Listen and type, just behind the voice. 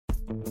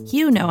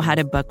You know how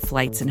to book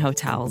flights and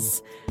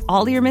hotels.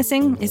 All you're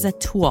missing is a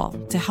tool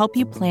to help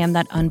you plan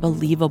that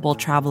unbelievable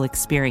travel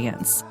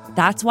experience.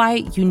 That's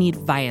why you need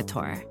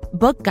Viator.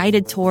 Book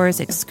guided tours,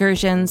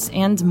 excursions,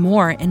 and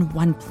more in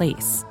one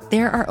place.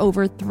 There are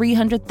over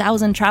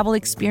 300,000 travel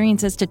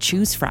experiences to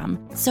choose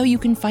from, so you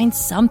can find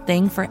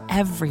something for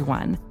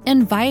everyone.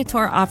 And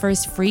Viator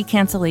offers free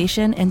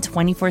cancellation and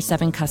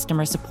 24/7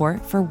 customer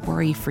support for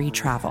worry-free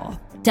travel.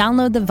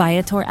 Download the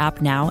Viator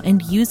app now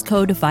and use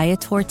code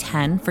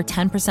Viator10 for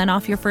 10%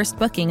 off your first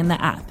booking in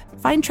the app.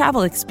 Find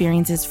travel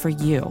experiences for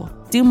you.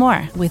 Do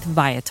more with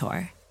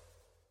Viator.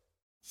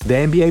 The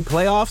NBA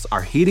playoffs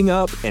are heating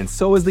up, and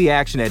so is the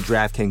action at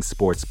DraftKings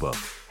Sportsbook,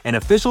 an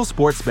official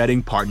sports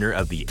betting partner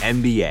of the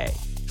NBA.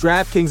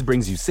 DraftKings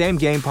brings you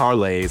same-game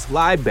parlays,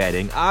 live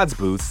betting, odds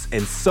boosts,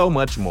 and so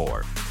much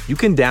more. You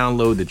can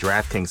download the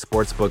DraftKings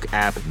Sportsbook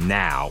app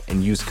now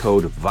and use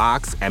code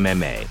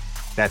VOXMMA.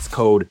 That's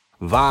code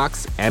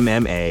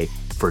VOXMMA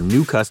for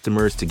new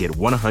customers to get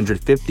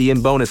 $150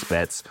 in bonus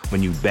bets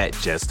when you bet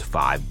just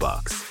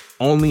 $5.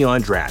 Only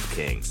on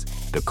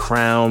DraftKings. The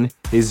crown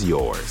is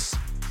yours.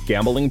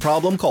 Gambling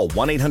problem? Call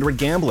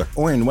 1-800-GAMBLER.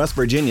 Or in West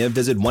Virginia,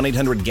 visit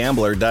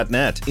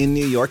 1-800-GAMBLER.net. In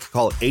New York,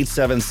 call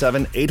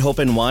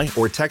 877-8-HOPE-NY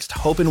or text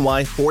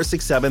HOPE-NY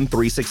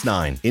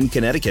 467-369. In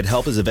Connecticut,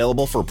 help is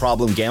available for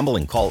problem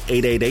gambling. Call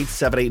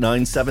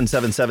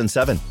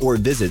 888-789-7777 or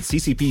visit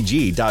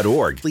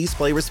ccpg.org. Please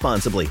play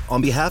responsibly.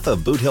 On behalf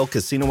of Boot Hill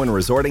Casino and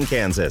Resort in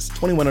Kansas,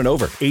 21 and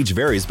over. Age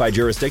varies by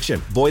jurisdiction.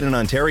 Void in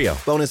Ontario.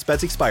 Bonus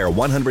bets expire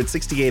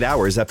 168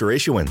 hours after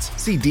issuance.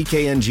 See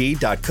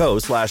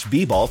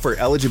dkng.co/bball for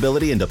eligibility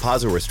and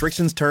deposit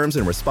restrictions, terms,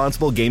 and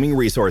responsible gaming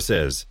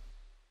resources.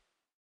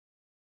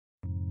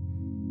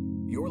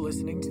 You're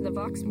listening to the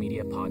Vox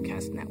Media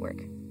Podcast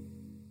Network.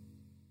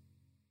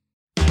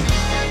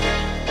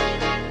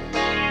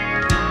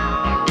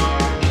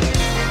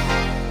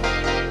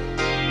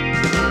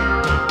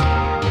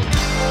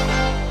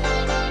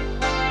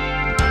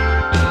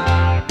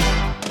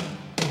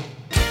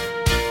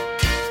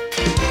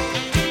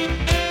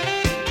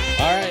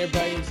 All right,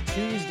 everybody, it's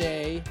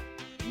Tuesday,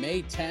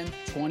 May 10th,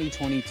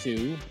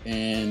 2022,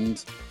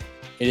 and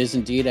it is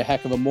indeed a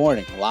heck of a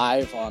morning.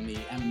 Live on the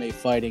MMA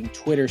Fighting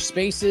Twitter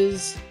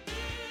Spaces,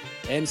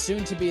 and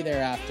soon to be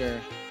thereafter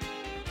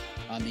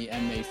on the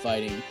MMA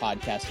Fighting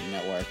Podcasting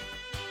Network.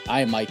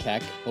 I am Mike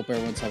Heck. Hope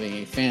everyone's having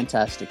a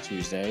fantastic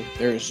Tuesday.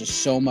 There is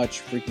just so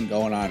much freaking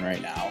going on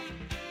right now.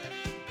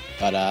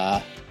 But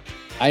I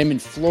am in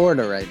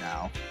Florida right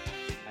now.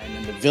 I am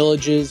in the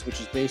Villages,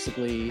 which is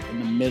basically in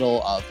the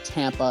middle of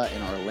Tampa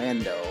and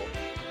Orlando.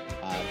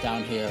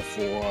 Down here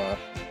for a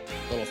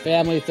little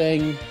family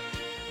thing.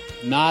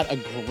 Not a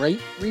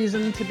great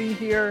reason to be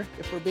here,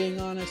 if we're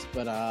being honest,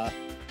 but I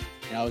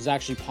was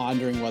actually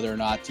pondering whether or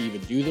not to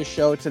even do this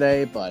show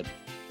today, but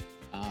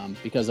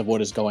because of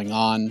what is going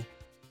on.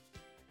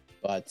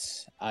 But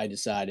I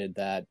decided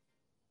that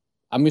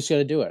I'm just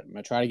gonna do it. I'm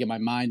gonna try to get my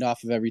mind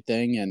off of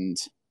everything, and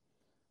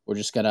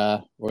we're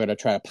gonna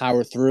try to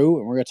power through,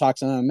 and we're gonna talk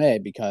some MMA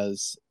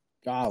because,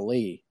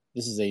 golly,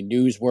 this is a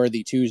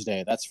newsworthy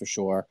Tuesday, that's for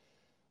sure.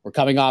 We're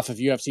coming off of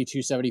UFC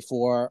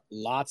 274.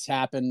 Lots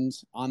happened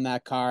on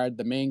that card.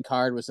 The main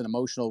card was an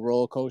emotional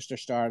roller coaster.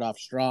 Started off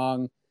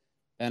strong.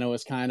 Then it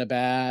was kind of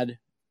bad.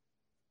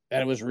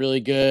 Then it was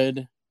really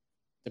good,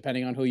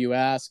 depending on who you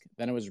ask.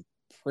 Then it was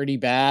pretty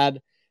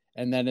bad.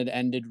 And then it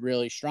ended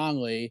really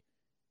strongly.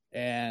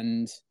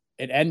 And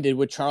it ended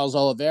with Charles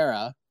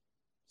Oliveira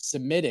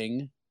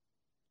submitting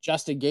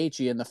Justin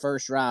Gaethje in the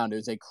first round. It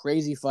was a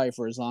crazy fight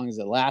for as long as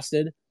it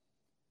lasted.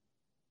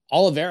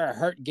 Oliveira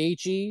hurt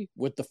Gaethje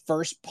with the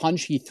first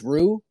punch he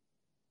threw.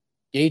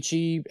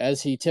 Gaethje,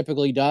 as he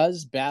typically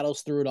does,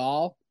 battles through it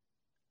all.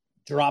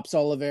 Drops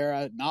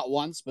Oliveira not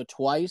once, but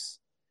twice.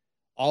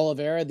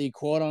 Oliveira, the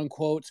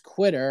quote-unquote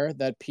quitter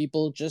that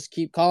people just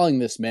keep calling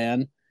this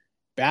man,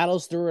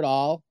 battles through it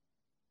all.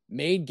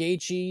 Made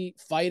Gaethje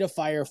fight a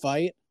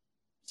firefight,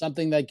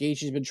 something that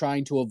Gaethje's been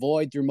trying to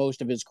avoid through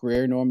most of his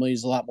career. Normally,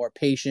 he's a lot more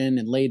patient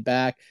and laid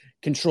back,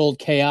 controlled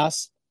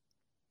chaos,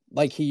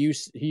 like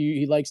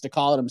he likes to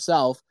call it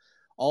himself.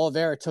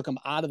 Oliveira took him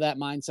out of that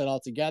mindset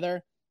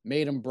altogether,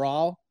 made him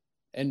brawl,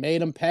 and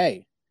made him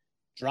pay.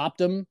 Dropped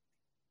him,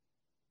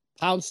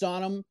 pounced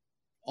on him,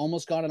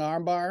 almost got an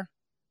armbar,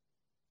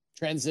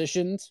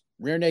 transitioned,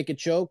 rear naked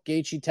choke,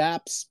 Gaethje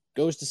taps,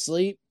 goes to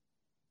sleep.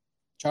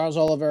 Charles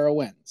Oliveira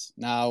wins.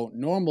 Now,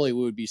 normally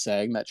we would be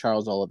saying that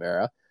Charles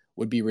Oliveira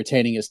would be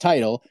retaining his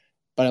title,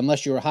 but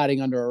unless you were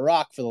hiding under a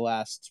rock for the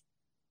last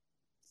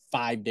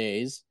 5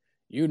 days,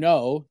 you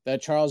know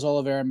that Charles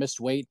Oliveira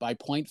missed weight by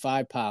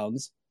 0.5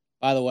 pounds.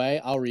 By the way,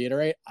 I'll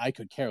reiterate, I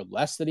could care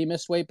less that he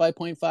missed weight by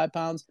 0.5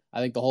 pounds.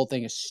 I think the whole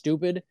thing is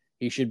stupid.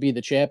 He should be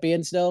the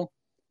champion still.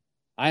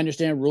 I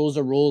understand rules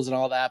are rules and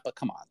all that, but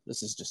come on,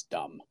 this is just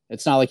dumb.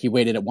 It's not like he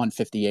waited at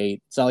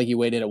 158. It's not like he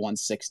waited at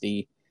 160.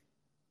 He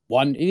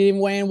didn't even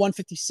weigh in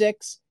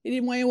 156. He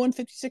didn't weigh in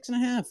 156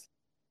 and a half.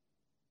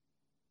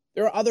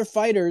 There are other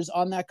fighters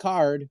on that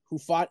card who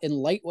fought in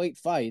lightweight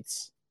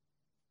fights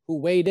who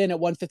weighed in at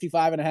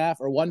 155 and a half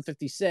or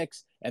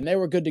 156 and they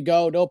were good to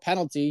go, no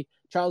penalty.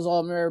 Charles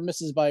Oliveira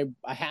misses by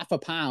a half a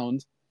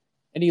pound,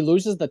 and he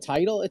loses the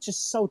title. It's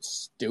just so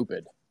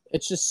stupid.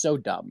 It's just so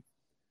dumb.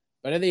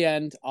 But in the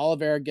end,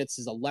 Oliveira gets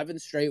his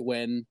 11th straight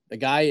win. The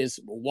guy is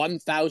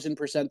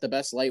 1,000% the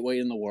best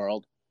lightweight in the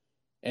world,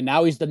 and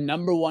now he's the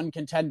number one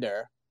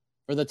contender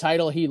for the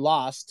title he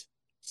lost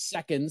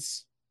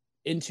seconds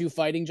into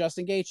fighting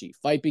Justin Gaethje.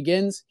 Fight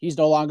begins, he's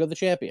no longer the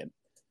champion.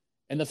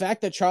 And the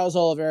fact that Charles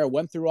Oliveira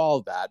went through all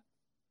of that,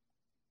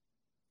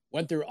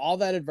 went through all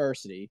that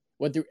adversity,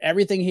 went through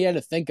everything he had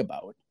to think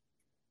about,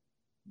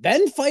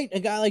 then fight a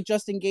guy like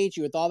Justin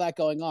Gaethje with all that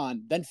going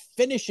on, then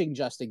finishing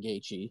Justin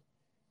Gaethje,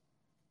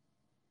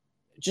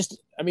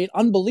 just, I mean,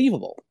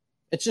 unbelievable.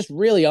 It's just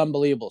really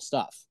unbelievable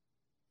stuff.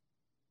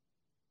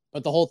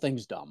 But the whole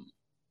thing's dumb.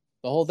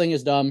 The whole thing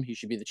is dumb. He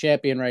should be the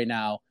champion right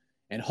now.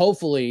 And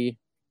hopefully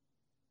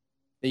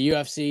the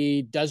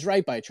UFC does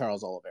right by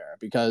Charles Oliveira,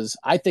 because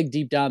I think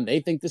deep down they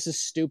think this is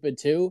stupid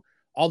too.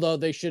 Although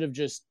they should have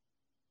just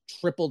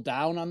tripled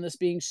down on this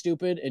being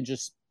stupid and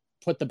just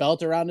put the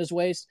belt around his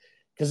waist,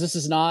 because this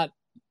is not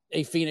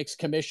a Phoenix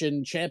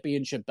Commission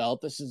championship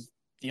belt. This is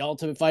the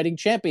Ultimate Fighting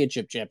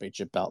Championship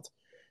belt.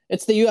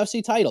 It's the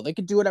UFC title. They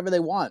could do whatever they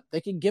want. They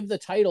could give the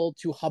title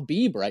to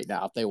Khabib right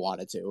now if they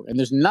wanted to. And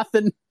there's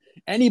nothing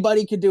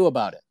anybody could do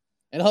about it.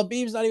 And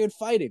Khabib's not even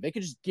fighting. They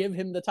could just give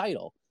him the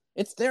title.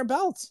 It's their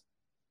belt.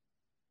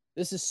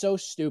 This is so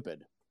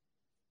stupid.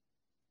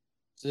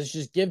 So let's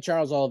just give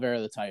Charles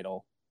Oliveira the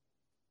title.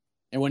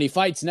 And when he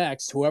fights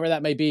next, whoever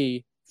that may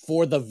be,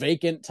 for the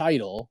vacant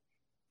title,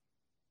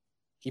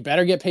 he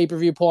better get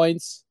pay-per-view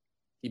points.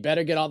 He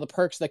better get all the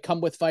perks that come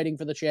with fighting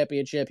for the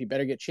championship. He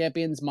better get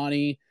champions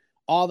money,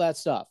 all that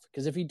stuff.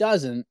 Because if he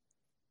doesn't,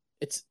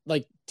 it's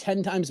like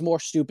 10 times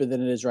more stupid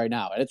than it is right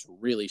now. And it's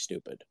really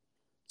stupid.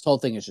 This whole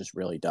thing is just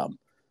really dumb.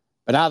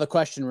 But now the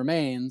question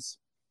remains,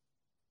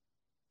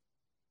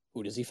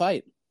 who does he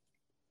fight?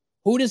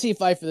 Who does he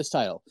fight for this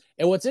title?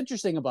 And what's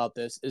interesting about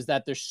this is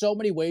that there's so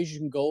many ways you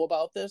can go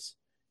about this.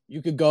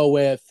 You could go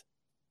with,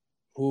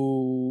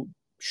 who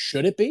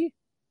should it be?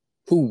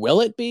 Who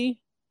will it be?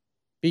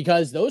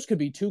 Because those could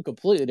be two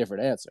completely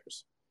different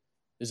answers.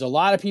 There's a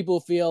lot of people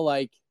who feel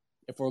like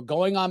if we're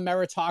going on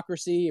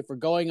meritocracy, if we're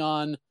going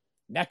on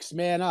next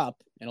man up,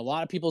 in a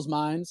lot of people's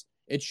minds,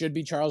 it should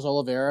be Charles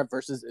Oliveira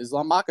versus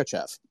Islam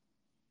Makhachev.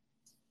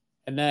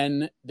 And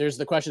then there's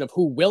the question of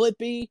who will it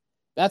be?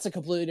 That's a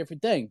completely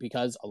different thing,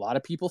 because a lot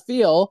of people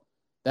feel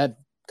that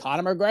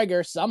Conor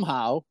McGregor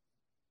somehow,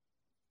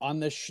 on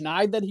the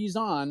schneid that he's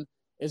on,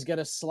 is going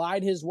to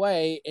slide his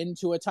way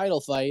into a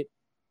title fight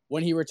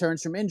when he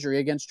returns from injury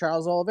against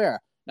Charles Oliveira.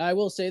 Now, I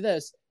will say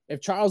this.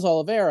 If Charles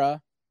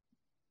Oliveira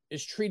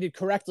is treated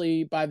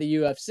correctly by the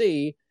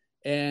UFC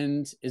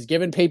and is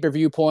given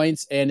pay-per-view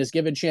points and is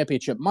given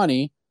championship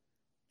money,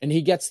 and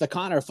he gets the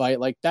Conor fight,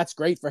 like, that's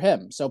great for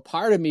him. So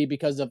part of me,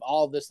 because of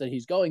all of this that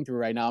he's going through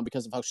right now, and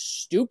because of how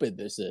stupid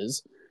this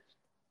is,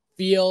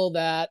 feel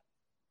that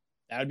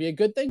that would be a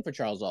good thing for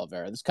Charles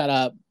Oliveira. This kind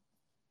of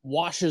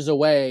washes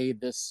away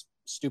this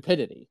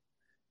stupidity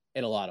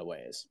in a lot of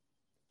ways.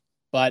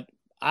 But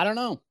I don't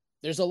know.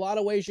 There's a lot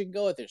of ways you can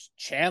go with this.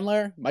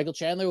 Michael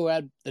Chandler, who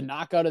had the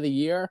knockout of the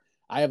year.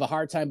 I have a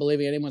hard time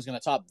believing anyone's going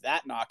to top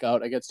that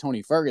knockout against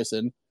Tony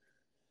Ferguson.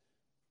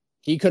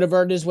 He could have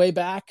earned his way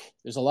back.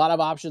 There's a lot of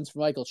options for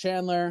Michael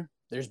Chandler.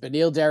 There's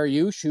Beneil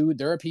Dariush, who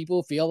there are people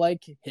who feel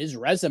like his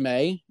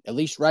resume, at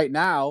least right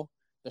now,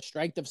 the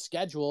strength of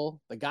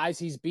schedule, the guys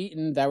he's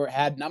beaten that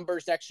had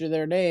numbers next to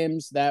their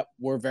names that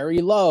were very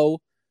low,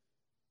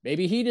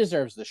 maybe he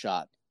deserves the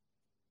shot.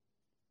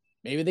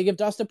 Maybe they give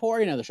Dustin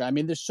Poirier another shot. I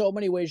mean, there's so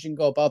many ways you can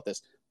go about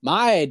this.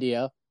 My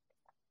idea,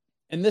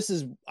 and this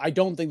is, I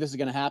don't think this is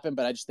going to happen,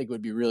 but I just think it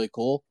would be really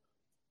cool.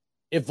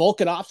 If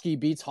Volkanovski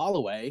beats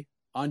Holloway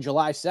on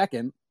July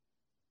 2nd,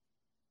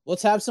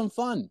 let's have some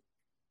fun.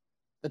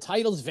 The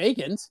title's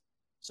vacant,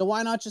 so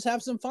why not just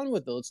have some fun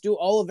with it? Let's do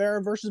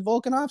Oliveira versus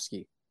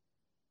Volkanovski.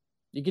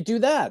 You could do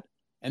that.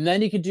 And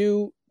then you could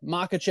do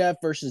Makhachev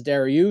versus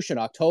Dariush in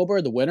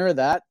October. The winner of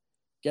that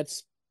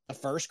gets a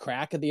first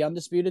crack at the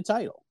undisputed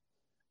title.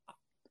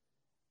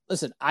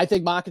 Listen, I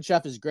think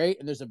Makhachev is great,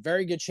 and there's a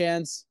very good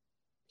chance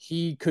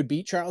he could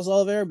beat Charles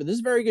Oliveira, but there's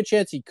a very good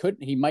chance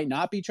he might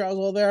not beat Charles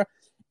Oliveira.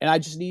 And I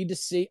just need to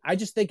see. I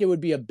just think it would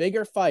be a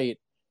bigger fight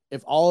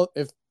if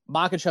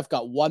Makhachev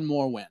got one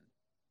more win.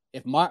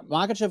 If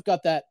Makhachev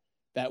got that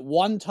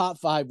one top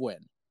 5 win.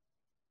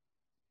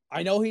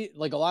 I know a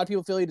lot of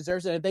people feel he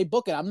deserves it. And if they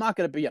book it, I'm not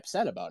going to be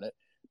upset about it.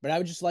 But I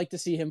would just like to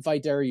see him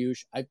fight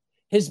Dariush.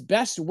 His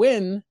best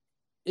win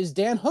is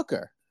Dan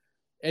Hooker.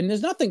 And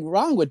there's nothing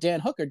wrong with Dan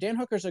Hooker. Dan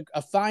Hooker's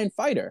a fine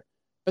fighter.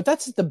 But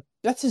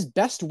that's his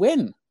best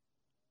win.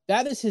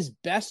 That is his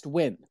best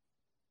win,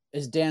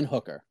 is Dan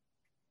Hooker.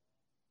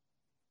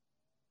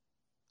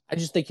 I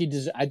just think he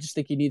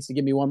needs to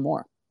give me one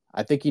more.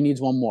 I think he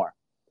needs one more.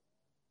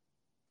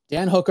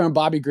 Dan Hooker and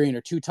Bobby Green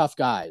are two tough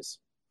guys.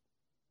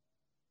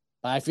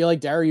 But I feel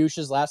like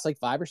Dariush's last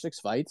 5 or 6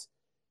 fights,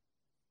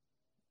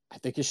 I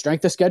think his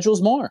strength of schedule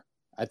is more.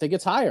 I think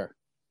it's higher.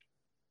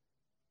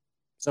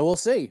 So we'll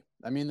see.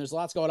 I mean, there's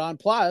lots going on.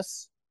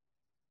 Plus,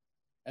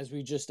 as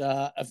we just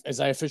as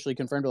I officially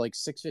confirmed at like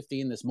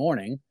 6:15 this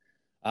morning,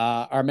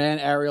 our man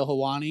Ariel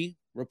Helwani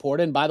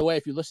reported. And by the way,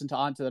 if you listen to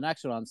On to the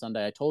Next One on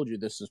Sunday, I told you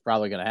this was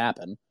probably going to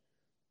happen.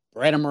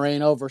 Brandon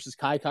Moreno versus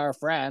Kai Kara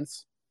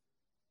France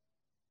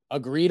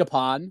agreed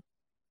upon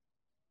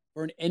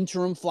for an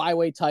interim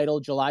flyweight title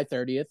July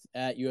 30th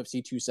at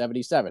UFC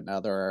 277. Now,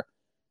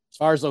 as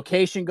far as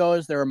location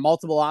goes, there are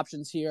multiple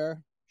options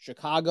here.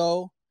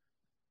 Chicago,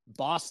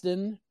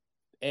 Boston,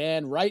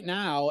 and right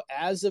now,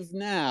 as of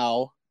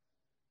now,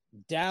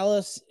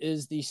 Dallas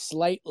is the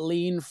slight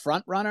lean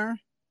front runner,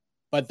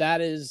 but that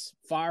is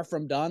far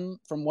from done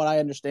from what I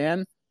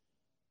understand.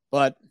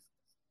 But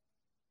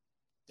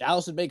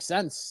Dallas would make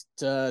sense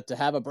to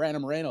have a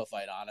Brandon Moreno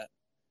fight on it.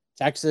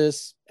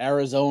 Texas,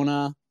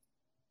 Arizona,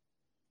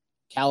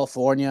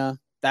 California,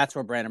 that's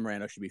where Brandon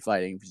Moreno should be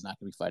fighting if he's not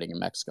going to be fighting in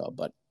Mexico.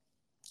 But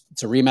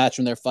it's a rematch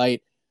from their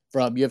fight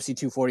from UFC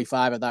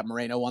 245. I thought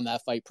Moreno won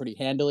that fight pretty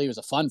handily. It was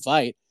a fun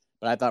fight,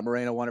 but I thought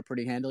Moreno won it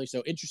pretty handily.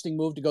 So interesting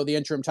move to go the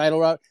interim title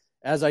route.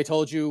 As I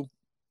told you,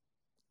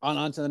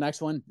 on to the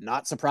next one.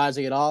 Not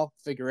surprising at all.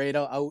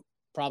 Figueiredo out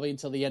probably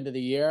until the end of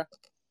the year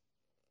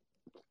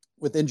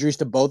with injuries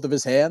to both of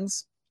his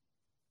hands.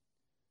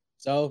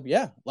 So,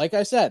 yeah, like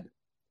I said,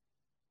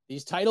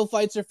 these title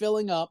fights are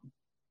filling up.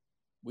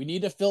 We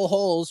need to fill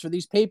holes for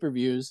these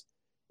pay-per-views.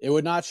 It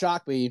would not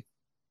shock me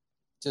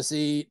to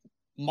see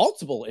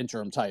multiple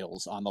interim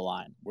titles on the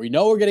line. We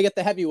know we're going to get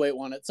the heavyweight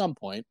one at some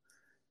point.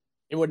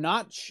 It would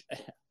not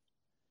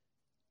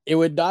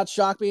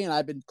shock me, and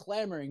I've been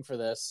clamoring for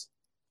this,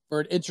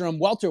 for an interim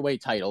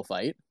welterweight title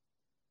fight,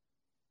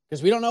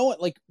 because we don't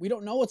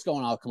know what's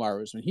going on with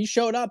Kamaru Usman. He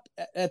showed up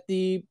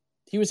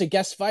he was a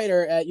guest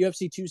fighter at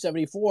UFC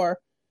 274,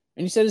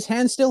 and he said his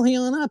hand's still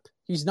healing up.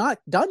 He's not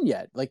done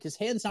yet. Like, his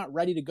hand's not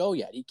ready to go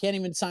yet. He can't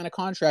even sign a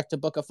contract to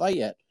book a fight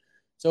yet.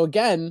 So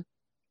again,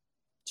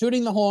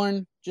 tooting the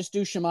horn, just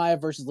do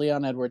Chimaev versus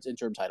Leon Edwards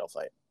interim title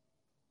fight.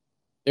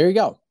 There you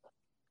go.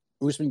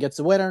 Usman gets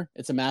the winner.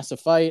 It's a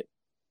massive fight.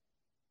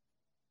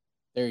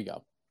 There you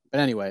go. But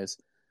anyways,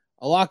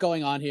 a lot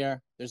going on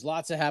here. There's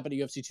lots that happened at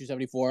UFC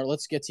 274.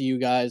 Let's get to you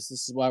guys.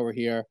 This is why we're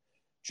here.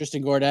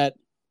 Tristan Gordet,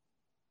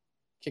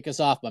 kick us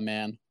off, my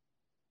man.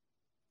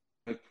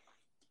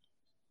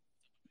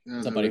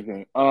 What's up,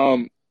 buddy?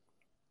 I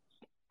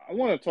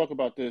want to talk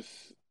about this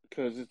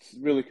because it's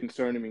really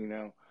concerning me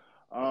now.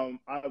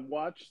 I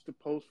watched the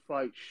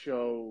post-fight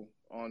show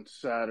on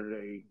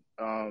Saturday,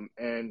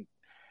 and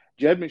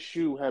Jed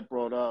Meshew had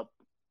brought up,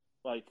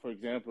 like, for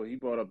example, he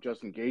brought up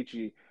Justin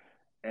Gaethje,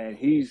 and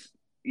he's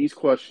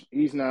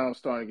now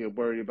starting to get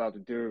worried about the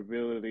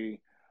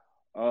durability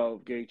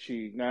of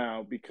Gaethje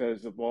now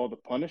because of all the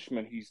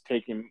punishment he's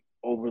taken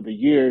over the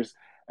years,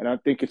 and I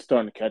think it's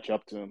starting to catch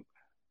up to him.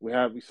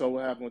 We saw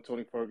what happened with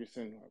Tony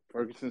Ferguson.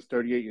 Ferguson's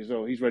 38 years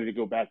old. He's ready to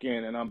go back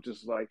in, and I'm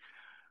just like,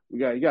 these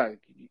guys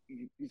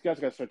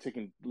got to start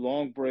taking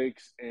long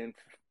breaks and,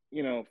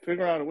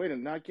 figure out a way to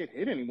not get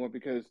hit anymore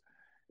because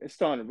it's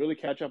starting to really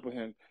catch up with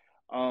him.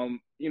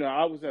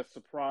 I was as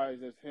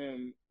surprised as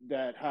him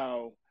that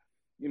how,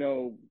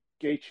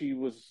 Gaethje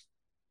was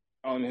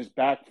on his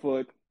back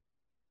foot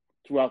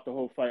throughout the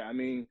whole fight. I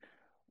mean,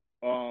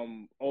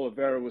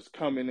 Oliveira was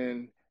coming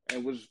in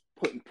and was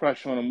putting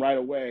pressure on him right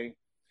away.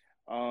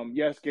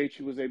 Yes,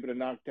 Gaethje was able to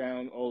knock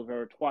down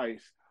Oliveira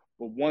twice,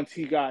 but once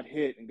he got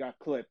hit and got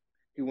clipped,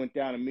 he went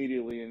down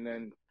immediately, and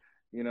then,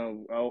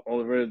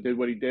 Oliveira did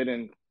what he did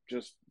and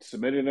just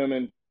submitted him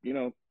and,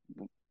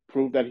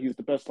 proved that he's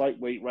the best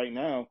lightweight right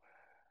now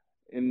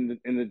in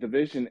the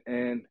division.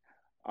 And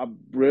I'm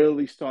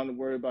really starting to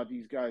worry about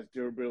these guys'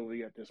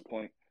 durability at this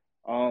point.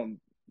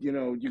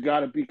 You got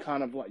to be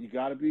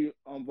Volkanovski.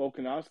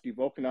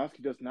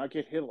 Volkanovski does not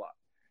get hit a lot.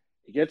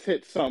 He gets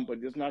hit some,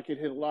 but does not get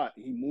hit a lot.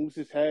 He moves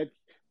his head,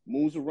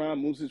 moves around,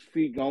 moves his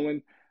feet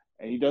going,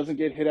 and he doesn't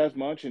get hit as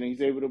much, and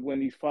he's able to win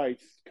these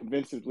fights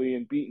convincingly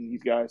and beating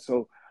these guys.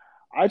 So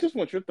I just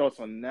want your thoughts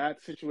on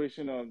that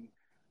situation. We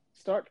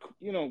got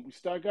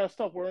to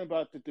stop worrying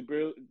about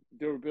the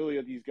durability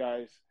of these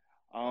guys.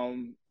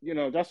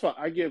 That's why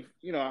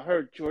I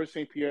heard George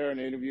St. Pierre in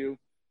an interview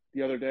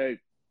the other day,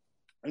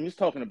 and he's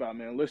talking about,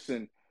 man,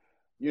 listen,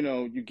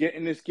 you get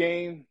in this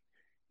game,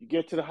 you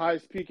get to the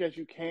highest peak as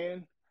you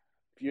can.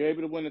 If you're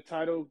able to win the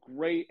title,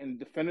 great, and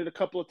defend it a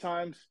couple of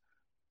times.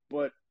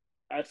 But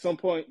at some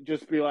point,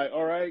 just be like,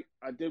 all right,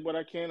 I did what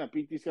I can. I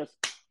beat these guys,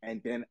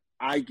 and then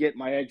I get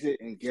my exit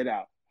and get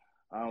out.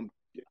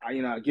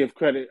 I give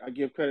credit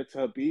to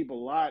Habib a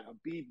lot.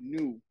 Habib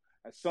knew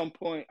at some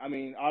point. I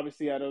mean,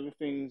 obviously, he had other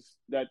things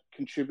that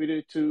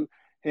contributed to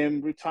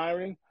him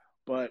retiring,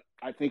 but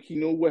I think he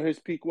knew where his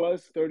peak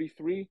was,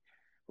 33,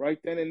 right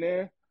then and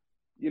there.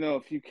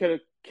 If you could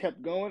have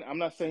kept going, I'm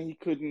not saying he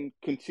couldn't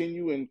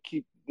continue and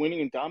keep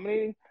winning and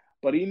dominating,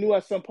 but he knew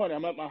at some point,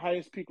 I'm at my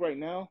highest peak right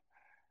now.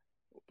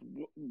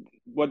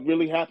 What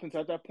really happens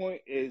at that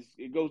point is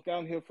it goes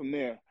downhill from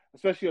there,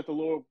 especially at the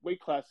lower weight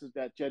classes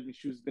that Jed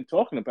Meshew has been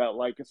talking about.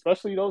 Like,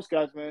 especially those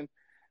guys, man,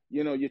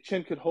 your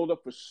chin could hold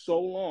up for so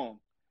long.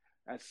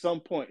 At some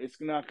point, it's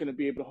not going to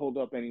be able to hold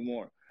up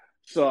anymore.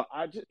 So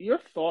your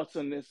thoughts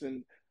on this,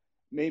 and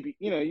maybe,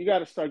 you got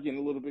to start getting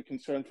a little bit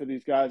concerned for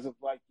these guys of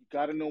like, you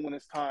got to know when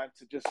it's time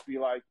to just be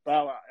like,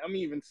 bow out. I'm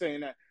even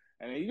saying that.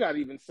 And you got to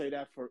even say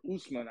that for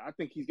Usman. I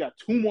think he's got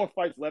 2 more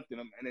fights left in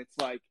him. And it's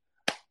like,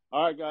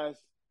 all right, guys,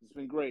 it's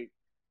been great.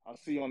 I'll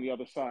see you on the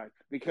other side.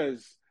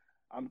 Because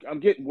I'm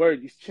getting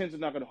worried. These chins are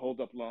not going to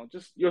hold up long.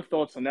 Just your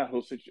thoughts on that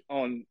whole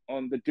situation,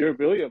 on the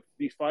durability of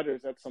these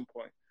fighters at some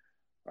point.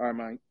 All right,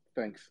 Mike.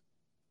 Thanks.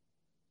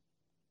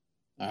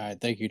 All right.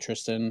 Thank you,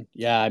 Tristan.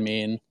 Yeah, I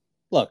mean,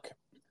 look,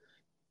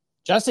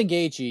 Justin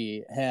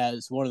Gaethje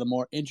has one of the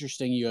more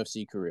interesting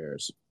UFC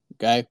careers,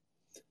 okay?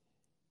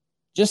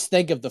 Just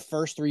think of the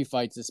first 3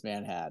 fights this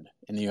man had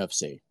in the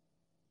UFC.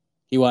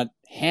 He went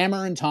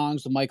hammer and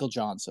tongs with Michael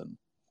Johnson,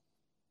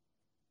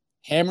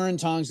 hammer and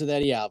tongs with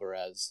Eddie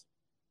Alvarez,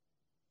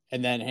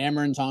 and then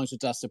hammer and tongs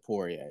with Dustin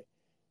Poirier.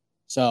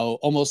 So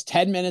almost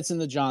 10 minutes in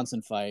the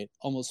Johnson fight,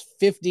 almost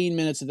 15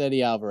 minutes with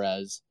Eddie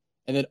Alvarez,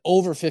 and then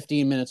over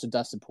 15 minutes with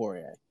Dustin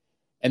Poirier.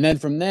 And then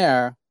from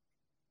there,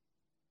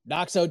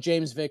 knocks out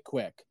James Vick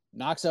quick,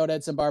 knocks out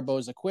Edson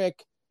Barboza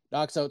quick,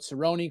 knocks out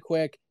Cerrone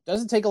quick.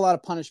 Doesn't take a lot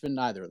of punishment in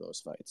either of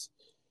those fights.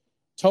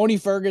 Tony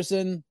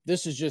Ferguson,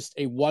 this is just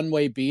a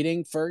one-way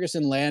beating.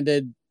 Ferguson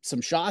landed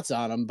some shots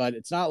on him, but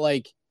it's not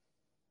like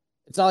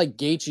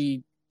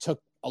Gaethje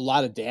took a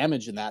lot of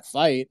damage in that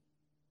fight.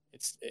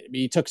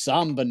 He took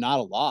some, but not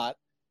a lot.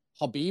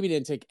 Khabib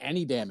didn't take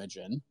any damage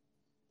in.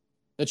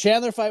 The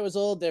Chandler fight was a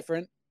little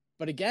different,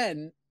 but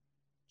again,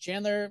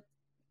 Chandler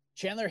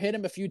hit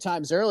him a few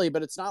times early,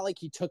 but it's not like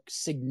he took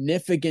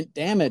significant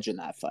damage in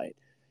that fight.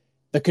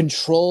 The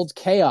controlled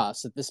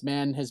chaos that this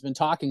man has been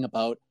talking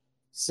about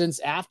since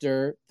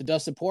after the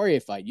Dustin Poirier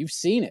fight. You've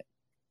seen it.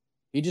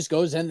 He just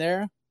goes in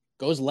there,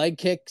 goes leg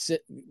kick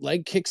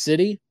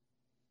city,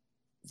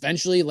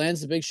 eventually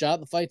lands the big shot,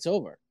 the fight's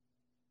over.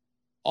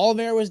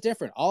 Oliveira was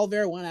different.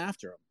 Oliveira went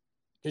after him.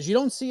 Because you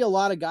don't see a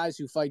lot of guys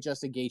who fight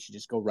Justin Gaethje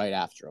just go right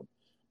after him.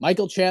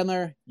 Michael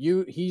Chandler,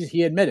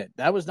 he admitted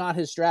that was not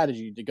his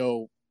strategy to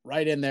go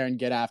right in there and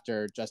get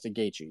after Justin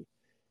Gaethje.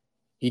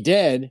 He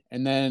did,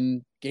 and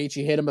then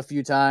Gaethje hit him a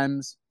few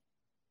times.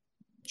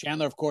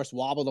 Chandler, of course,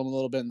 wobbled him a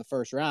little bit in the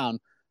first round,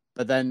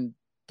 but then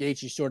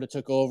Gaethje sort of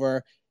took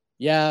over.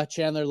 Yeah,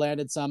 Chandler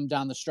landed some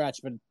down the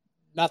stretch, but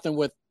nothing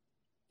with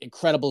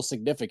incredible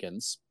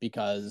significance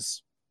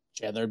because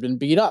Chandler had been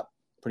beat up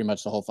pretty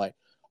much the whole fight.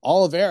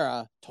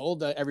 Oliveira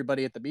told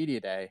everybody at the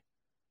media day,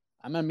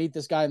 I'm going to meet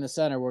this guy in the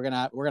center. We're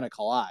going to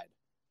collide.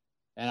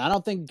 And I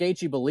don't think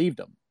Gaethje believed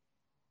him.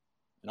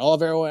 And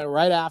Oliveira went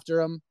right after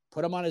him,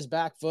 put him on his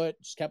back foot,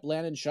 just kept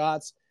landing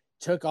shots,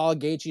 took all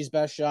Gaethje's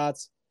best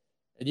shots.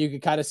 And you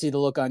could kind of see the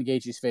look on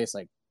Gaethje's face,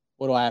 like,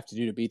 what do I have to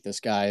do to beat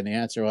this guy? And the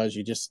answer was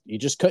you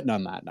just couldn't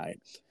on that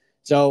night.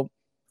 So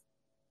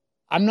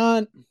I'm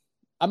not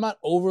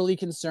overly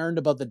concerned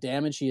about the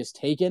damage he has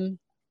taken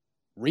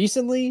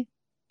recently,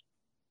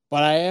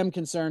 but I am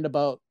concerned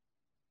about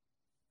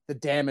the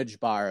damage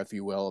bar, if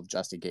you will, of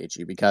Justin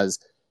Gaethje, because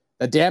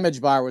the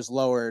damage bar was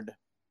lowered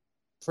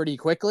pretty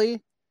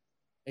quickly.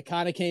 It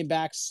kind of came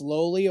back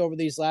slowly over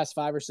these last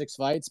 5 or 6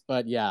 fights,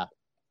 but yeah,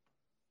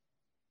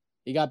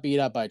 he got beat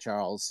up by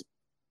Charles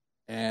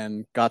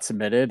and got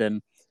submitted.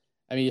 And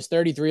I mean, he's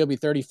 33, he'll be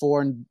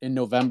 34 in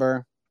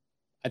November.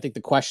 I think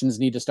the questions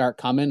need to start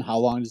coming. How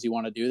long does he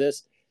want to do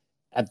this?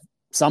 At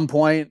some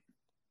point,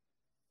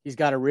 he's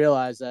got to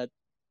realize that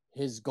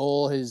his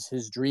goal,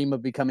 his dream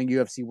of becoming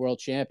UFC world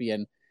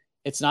champion,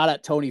 it's not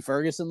at Tony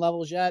Ferguson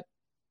levels yet,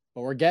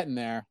 but we're getting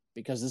there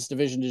because this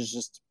division is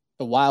just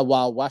the wild,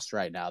 wild west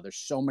right now. There's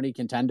so many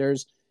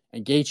contenders,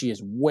 and Gaethje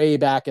is way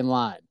back in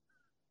line.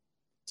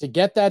 To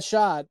get that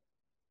shot,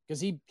 because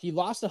he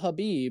lost to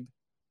Khabib,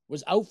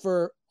 was out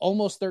for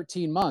almost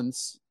 13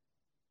 months,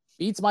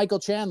 beats Michael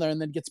Chandler, and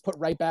then gets put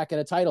right back in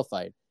a title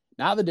fight.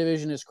 Now the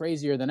division is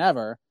crazier than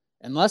ever,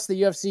 unless the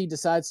UFC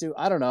decides to,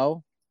 I don't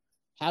know,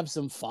 have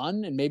some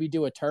fun and maybe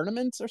do a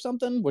tournament or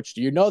something, which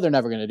they're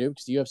never going to do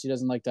because the UFC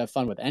doesn't like to have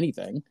fun with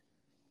anything.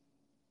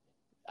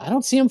 I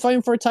don't see him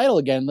fighting for a title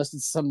again unless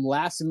it's some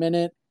last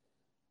minute,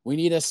 we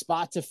need a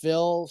spot to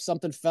fill,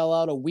 something fell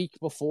out a week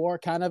before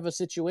kind of a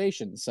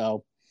situation.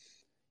 So,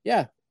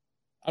 yeah,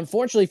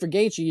 unfortunately for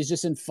Gaethje, he's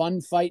just in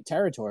fun fight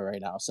territory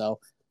right now. So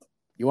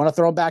you want to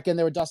throw him back in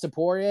there with Dustin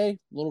Poirier, a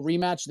little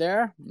rematch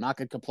there. I'm not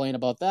going to complain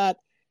about that.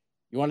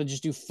 You want to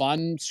just do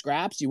fun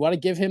scraps? You want to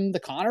give him the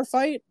Conor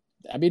fight?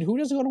 I mean, who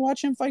doesn't want to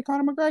watch him fight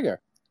Conor McGregor?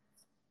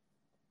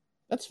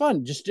 That's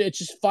fun. It's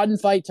just fun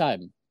fight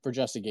time for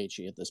Justin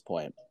Gaethje at this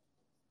point.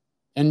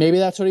 And maybe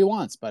that's what he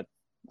wants, but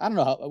I don't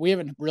know. We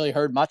haven't really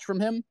heard much from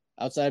him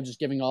outside of just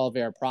giving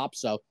Oliveira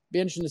props, so it'd be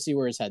interesting to see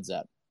where his head's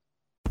at.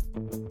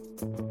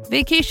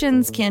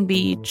 Vacations can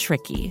be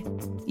tricky.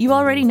 You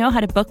already know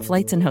how to book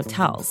flights and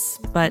hotels,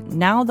 but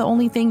now the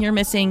only thing you're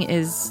missing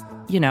is,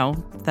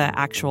 the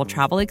actual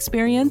travel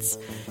experience.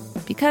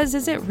 Because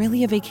is it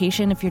really a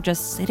vacation if you're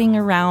just sitting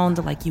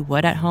around like you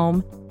would at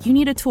home? You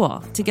need a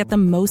tool to get the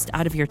most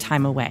out of your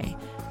time away.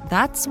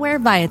 That's where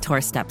Viator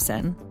steps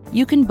in.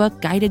 You can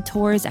book guided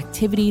tours,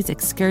 activities,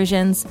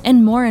 excursions,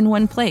 and more in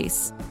one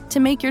place to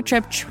make your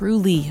trip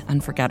truly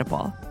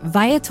unforgettable.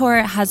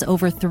 Viator has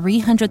over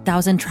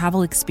 300,000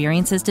 travel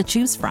experiences to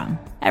choose from.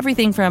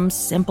 Everything from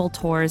simple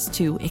tours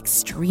to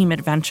extreme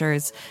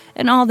adventures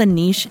and all the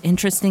niche,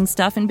 interesting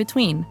stuff in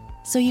between.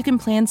 So you can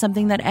plan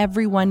something that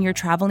everyone you're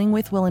traveling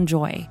with will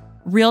enjoy.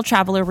 Real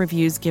traveler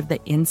reviews give the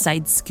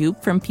inside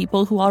scoop from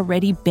people who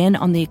already been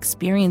on the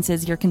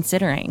experiences you're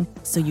considering,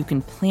 so you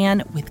can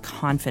plan with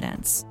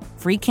confidence.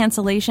 Free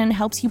cancellation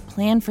helps you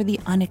plan for the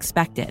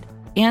unexpected.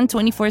 And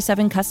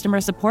 24/7 customer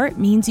support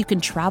means you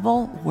can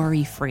travel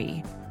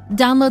worry-free.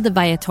 Download the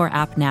Viator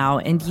app now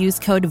and use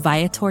code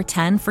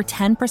Viator10 for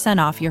 10%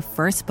 off your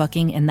first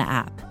booking in the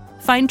app.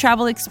 Find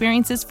travel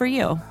experiences for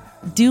you.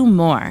 Do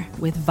more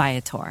with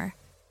Viator.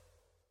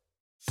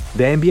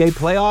 The NBA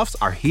playoffs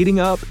are heating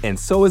up, and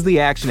so is the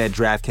action at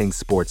DraftKings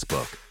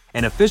Sportsbook,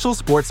 an official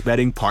sports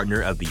betting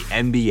partner of the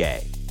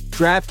NBA.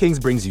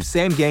 DraftKings brings you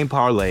same-game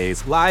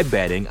parlays, live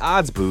betting,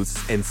 odds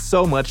boosts, and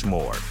so much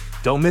more.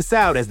 Don't miss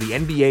out as the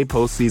NBA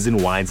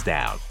postseason winds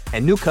down.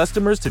 And new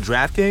customers to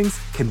DraftKings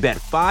can bet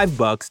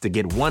 $5 to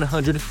get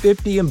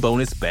 $150 in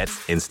bonus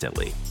bets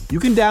instantly. You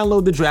can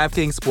download the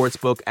DraftKings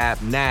Sportsbook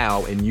app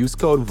now and use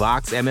code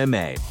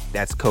VOXMMA.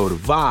 That's code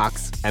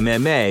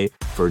VOXMMA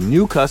for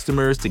new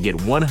customers to get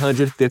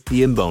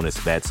 $150 in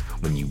bonus bets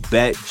when you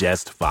bet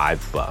just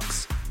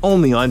 $5.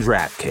 Only on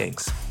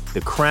DraftKings. The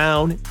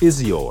crown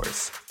is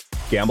yours.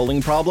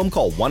 Gambling problem?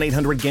 Call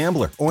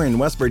 1-800-GAMBLER. Or in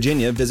West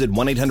Virginia, visit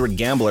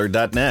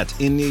 1-800-GAMBLER.net.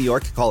 In New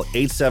York, call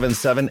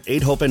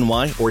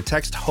 877-8-HOPE-NY or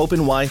text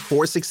HOPE-NY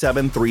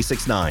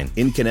 467-369.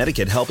 In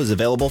Connecticut, help is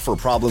available for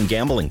problem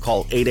gambling.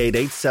 Call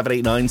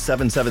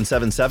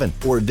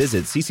 888-789-7777 or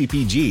visit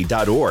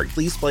ccpg.org.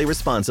 Please play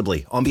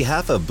responsibly. On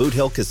behalf of Boot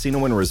Hill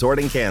Casino and Resort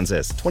in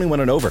Kansas,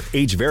 21 and over.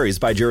 Age varies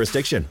by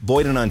jurisdiction.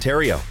 Void in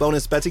Ontario.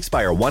 Bonus bets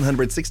expire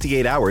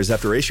 168 hours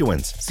after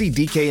issuance. See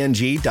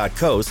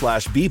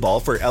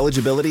dkng.co/bball for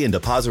eligibility and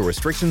deposit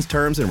restrictions,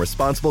 terms, and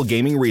responsible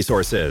gaming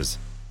resources.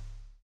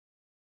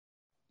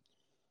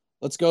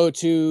 Let's go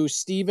to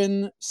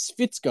Steven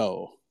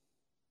Svitsko.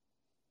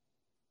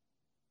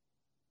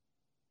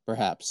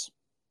 Perhaps.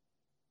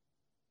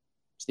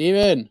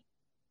 Steven,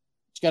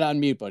 just got to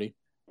unmute, buddy.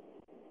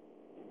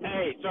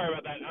 Hey, sorry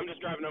about that. I'm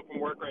just driving home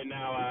from work right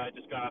now. I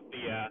just got off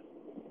the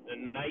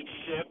night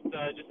shift.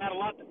 Just had a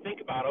lot to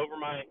think about on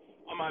my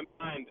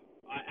mind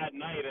at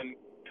night, and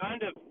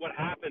kind of what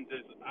happens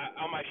is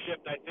on my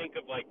shift I think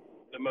of like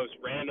the most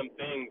random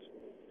things,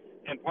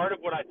 and part of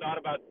what I thought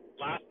about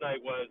last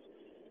night was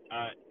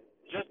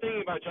just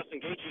thinking about Justin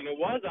Gaethje, and it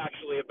was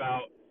actually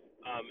about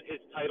his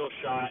title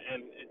shot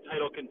and his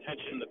title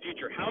contention in the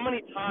future. How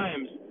many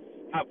times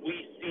have we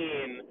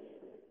seen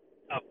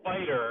a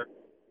fighter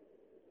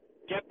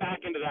get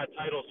back into that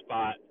title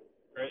spot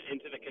or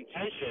into the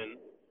contention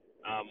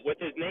with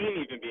his name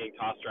even being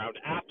tossed around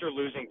after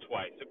losing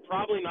twice? So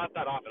probably not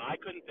that often. I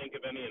couldn't think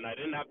of any, and I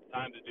didn't have the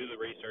time to do the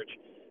research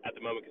at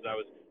the moment because I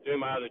was doing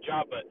my other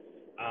job. But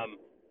I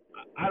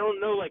don't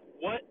know, like,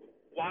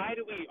 why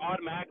do we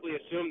automatically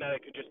assume that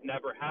it could just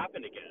never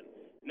happen again?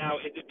 Now,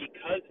 is it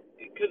because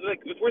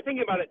like, if we're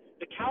thinking about it,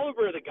 the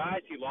caliber of the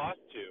guys he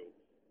lost to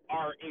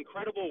are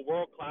incredible,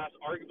 world-class,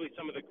 arguably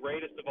some of the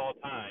greatest of all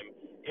time,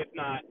 if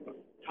not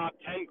top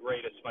 10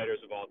 greatest fighters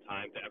of all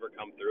time to ever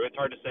come through. It's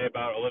hard to say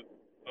about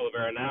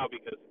Oliveira now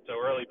because it's so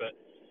early, but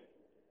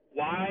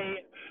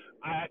why?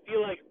 I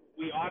feel like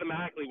we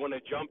automatically want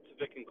to jump to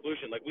the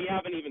conclusion. Like, we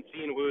haven't even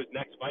seen who his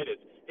next fight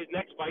is. His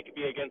next fight could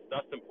be against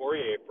Dustin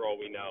Poirier for all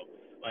we know.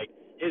 Like,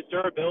 his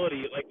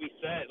durability, like we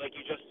said, like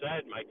you just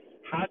said, Mike,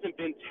 hasn't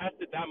been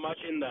tested that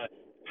much in the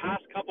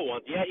past couple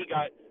ones. Yeah, he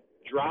got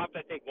dropped,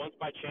 I think, once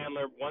by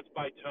Chandler, once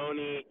by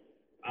Tony,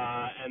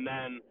 and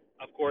then,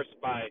 of course,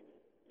 by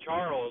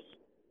Charles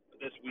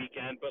this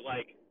weekend. But,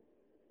 like,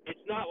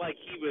 it's not like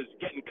he was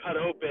getting cut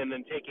open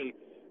and taking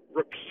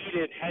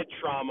repeated head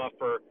trauma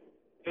for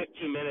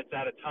 15 minutes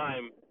at a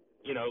time,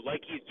 you know,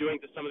 like he's doing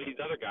to some of these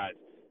other guys.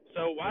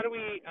 So why do we,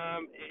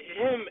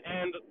 him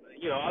and,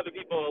 you know, other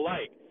people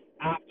alike,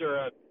 after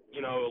a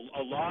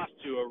loss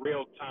to a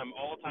real-time,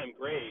 all-time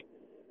great,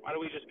 why do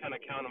we just kind of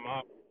count him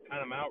out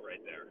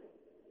right there?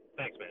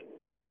 Thanks, man.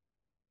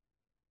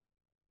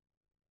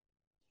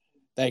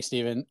 Thanks,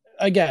 Steven.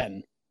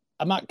 Again,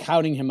 I'm not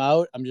counting him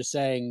out. I'm just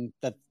saying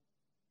that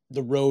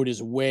the road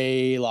is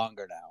way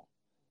longer now.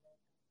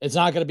 It's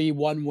not going to be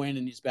one win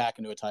and he's back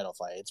into a title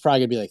fight. It's probably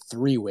going to be like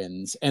 3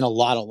 wins and a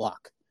lot of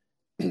luck.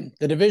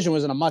 The division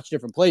was in a much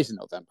different place in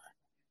November.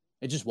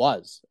 It just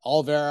was.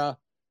 Oliveira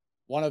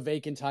won a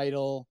vacant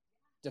title,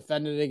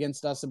 defended it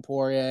against Dustin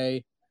Poirier,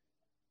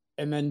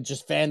 and then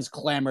just fans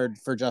clamored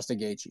for Justin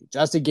Gaethje.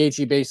 Justin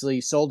Gaethje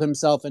basically sold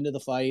himself into the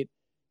fight,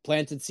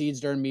 planted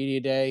seeds during media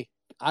day.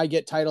 I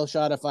get title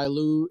shot if I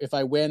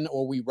win,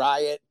 or we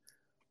riot.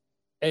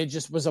 And it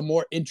just was a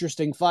more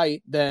interesting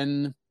fight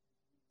than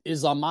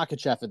Islam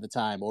Makhachev at the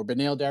time, or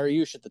Beneil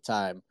Dariush at the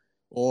time,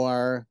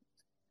 or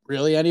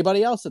really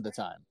anybody else at the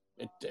time.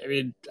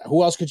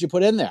 Who else could you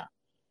put in there?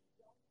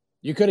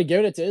 You could have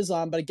given it to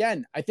Islam, but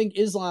again, I think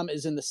Islam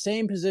is in the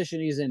same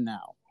position he's in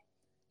now.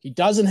 He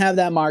doesn't have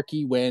that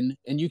marquee win,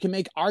 and you can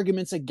make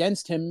arguments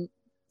against him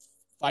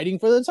fighting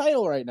for the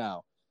title right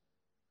now.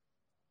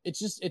 It's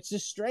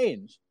just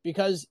strange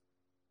because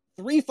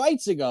 3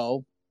 fights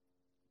ago,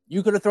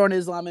 you could have thrown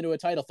Islam into a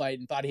title fight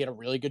and thought he had a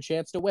really good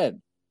chance to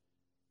win.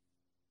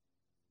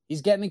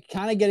 He's kind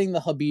of getting the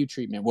Khabib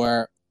treatment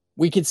where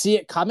we could see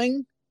it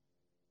coming.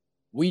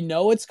 We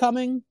know it's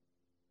coming,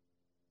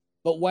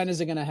 but when is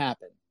it going to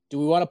happen? Do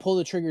we want to pull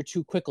the trigger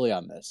too quickly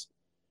on this?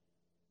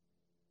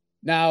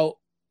 Now,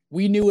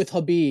 we knew with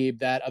Khabib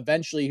that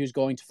eventually he was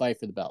going to fight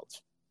for the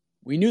belt.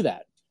 We knew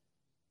that.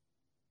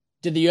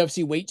 Did the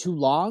UFC wait too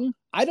long?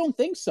 I don't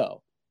think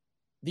so.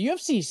 The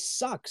UFC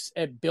sucks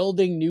at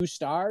building new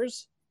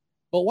stars,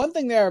 but one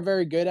thing they are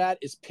very good at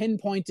is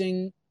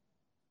pinpointing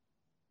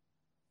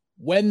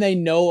when they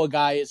know a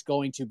guy is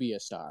going to be a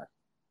star.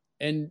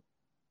 And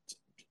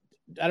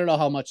I don't know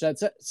how much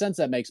sense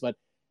that makes, but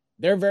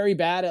they're very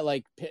bad at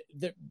like,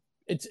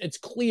 it's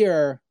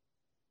clear.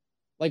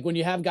 Like when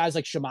you have guys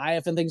like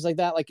Shemaev and things like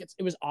that, like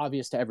it was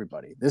obvious to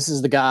everybody. This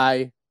is the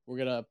guy. We're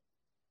going to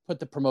put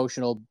the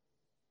promotional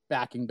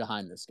backing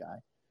behind this guy.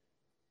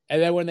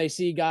 And then when they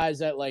see guys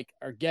that like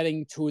are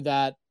getting to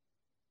that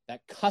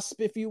cusp,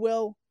 if you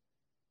will,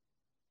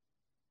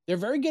 they're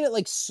very good at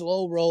like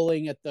slow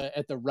rolling at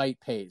the right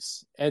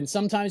pace. And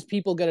sometimes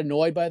people get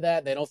annoyed by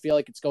that. They don't feel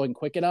like it's going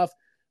quick enough.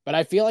 But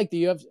I feel like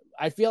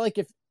I feel like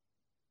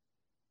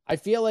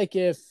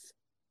if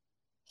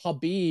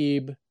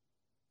Khabib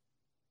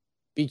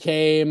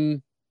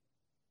became,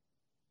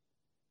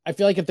 I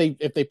feel like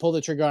if they pulled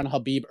the trigger on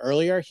Khabib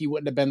earlier, he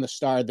wouldn't have been the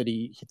star that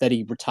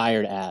he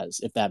retired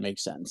as, if that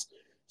makes sense.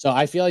 So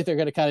I feel like they're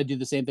going to kind of do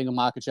the same thing with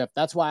Makhachev.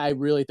 That's why I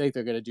really think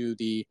they're going to do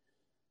the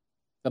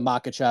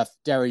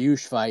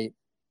Makhachev-Dariush fight.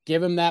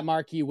 Give him that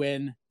marquee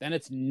win, then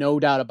it's no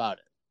doubt about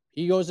it.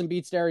 He goes and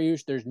beats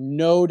Dariush. There's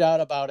no doubt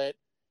about it.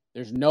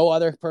 There's no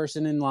other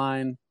person in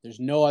line. There's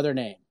no other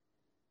name.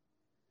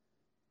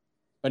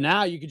 But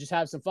now you could just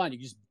have some fun. You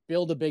could just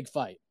build a big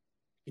fight.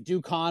 You could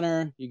do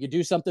Conor. You could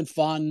do something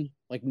fun.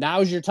 Like,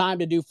 now's your time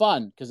to do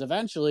fun, because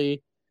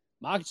eventually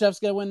Makhachev's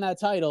going to win that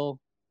title,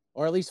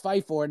 or at least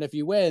fight for it. And if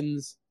he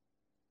wins,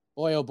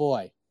 boy, oh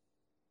boy.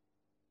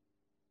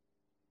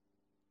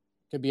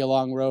 Could be a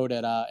long road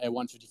at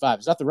 155.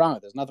 There's nothing wrong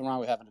with this. Nothing wrong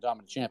with having a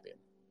dominant champion.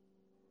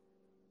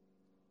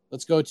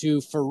 Let's go to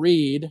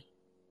Fareed.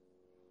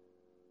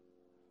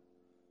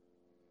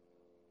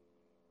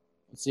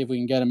 Let's see if we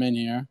can get him in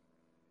here.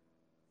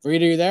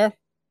 Fareed, are you there?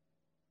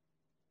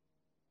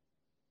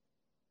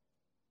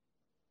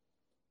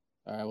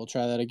 All right, we'll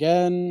try that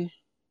again.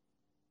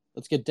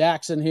 Let's get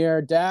Dax in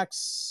here.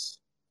 Dax.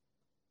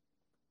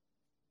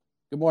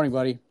 Good morning,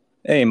 buddy.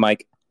 Hey,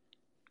 Mike.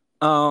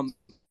 What's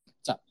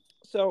up?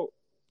 So,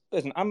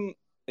 listen, I'm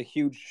a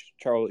huge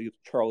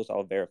Charles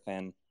Oliveira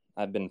fan.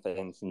 I've been a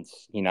fan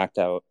since he knocked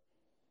out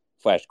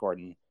Flash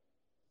Gordon.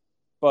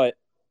 But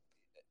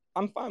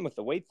I'm fine with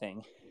the weight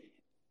thing.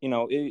 You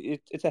know,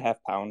 it's a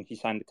half pound. He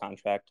signed the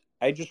contract.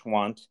 I just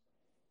want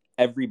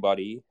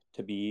everybody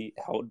to be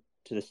held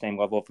to the same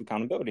level of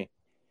accountability.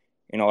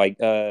 You know, like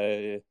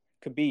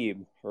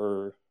Khabib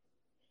or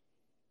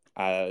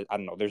I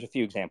don't know. There's a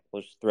few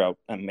examples throughout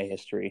MMA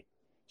history.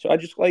 So I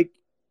just like,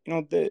 you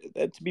know,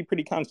 that to be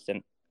pretty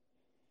constant.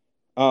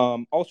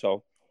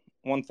 Also,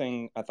 one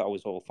thing I thought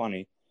was a little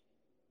funny,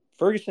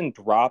 Ferguson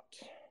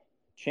dropped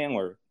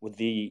Chandler with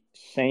the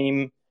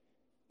same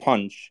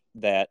punch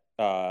that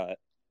Charlie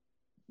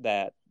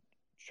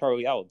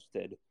Alves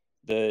did.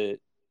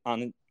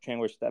 On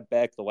Chandler's step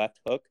back, the left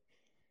hook.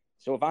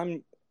 So if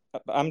I'm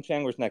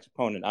Chandler's next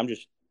opponent, I'm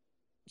just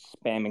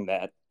spamming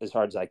that as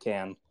hard as I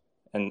can.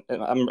 And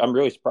I'm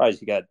really surprised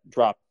he got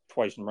dropped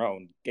twice in a row,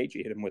 and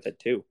Gaethje hit him with it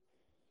too.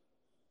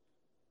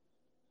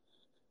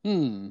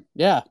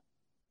 Yeah.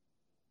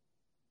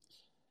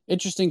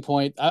 Interesting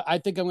point. I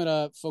think I'm going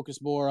to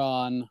focus more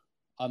on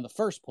the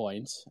first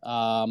point.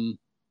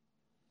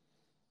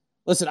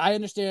 Listen, I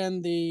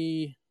understand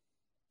the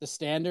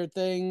standard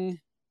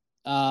thing.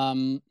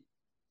 Sorry,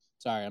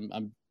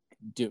 I'm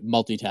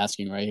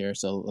multitasking right here,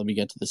 so let me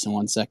get to this in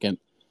 1 second.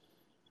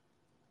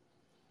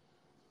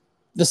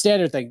 The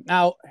standard thing.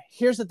 Now,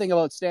 here's the thing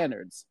about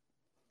standards.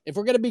 If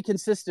we're going to be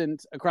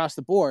consistent across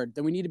the board,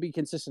 then we need to be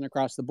consistent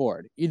across the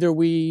board. Either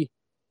we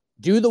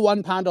do the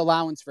 1 pound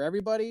allowance for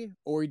everybody,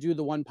 or we do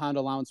the 1 pound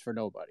allowance for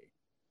nobody.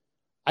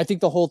 I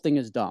think the whole thing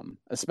is dumb,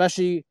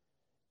 especially.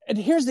 And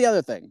here's the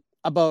other thing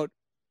about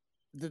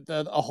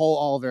the whole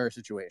Oliveira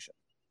situation.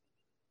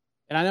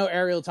 And I know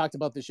Ariel talked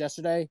about this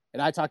yesterday,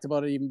 and I talked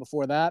about it even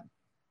before that.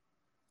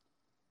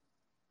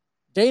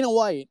 Dana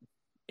White,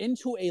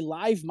 into a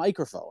live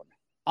microphone,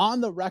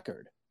 on the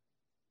record,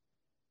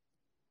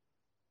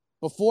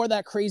 before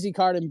that crazy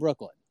card in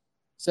Brooklyn,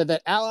 said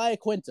that Al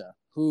Iaquinta,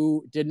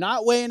 who did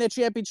not weigh in at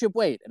championship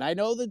weight, and I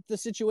know that the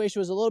situation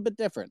was a little bit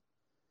different,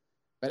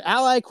 but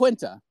Al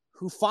Iaquinta,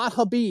 who fought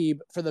Khabib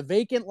for the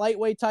vacant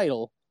lightweight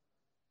title,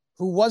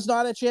 who was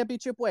not at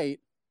championship weight,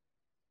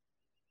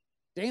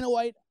 Dana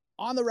White,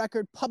 on the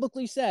record,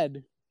 publicly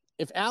said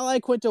If Ally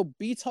Quinto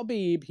beats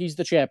Khabib, he's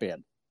the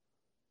champion.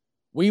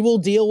 We will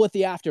deal with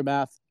the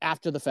aftermath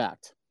after the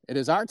fact. It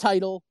is our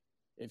title.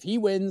 If he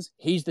wins,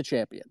 he's the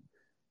champion.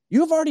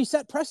 You've already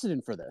set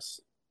precedent for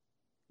this.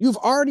 You've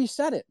already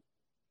said it.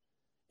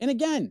 And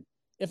again,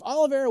 if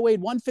Oliveira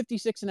weighed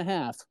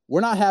 156.5,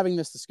 we're not having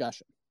this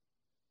discussion.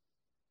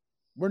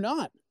 We're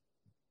not.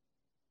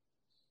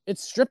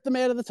 It's stripped the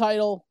man of the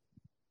title.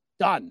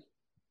 Done.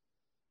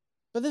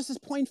 But this is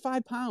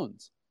 0.5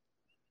 pounds.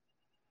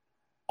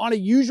 On a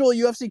usual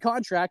UFC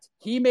contract,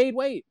 he made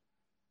weight.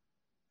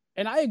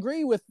 And I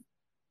agree with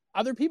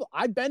other people.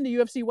 I've been to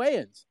UFC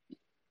weigh-ins.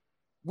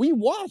 We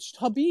watched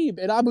Khabib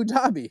in Abu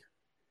Dhabi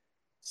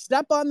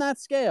step on that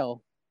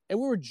scale, and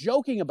we were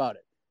joking about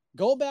it.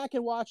 Go back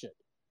and watch it.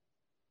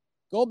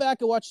 Go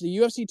back and watch the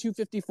UFC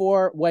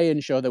 254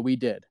 weigh-in show that we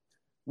did.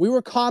 We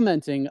were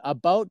commenting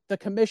about the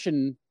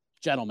commission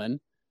gentleman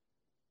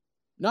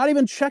not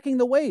even checking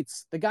the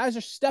weights. The guys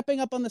are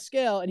stepping up on the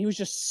scale, and he was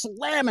just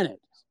slamming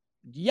it,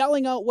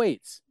 yelling out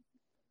weights.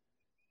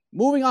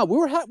 Moving on. We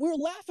were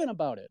laughing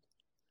about it.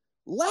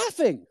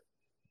 Laughing.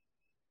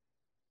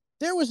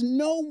 There was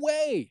no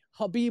way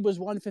Khabib was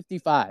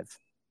 155.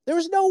 There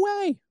was no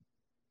way.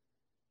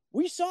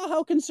 We saw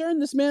how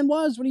concerned this man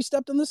was when he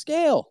stepped on the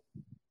scale.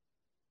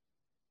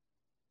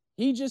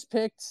 He just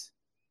picked,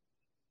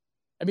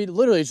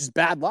 literally it's just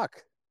bad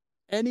luck.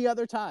 Any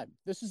other time.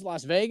 This is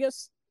Las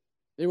Vegas.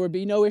 There would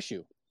be no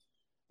issue.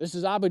 This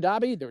is Abu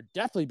Dhabi. There would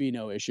definitely be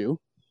no issue.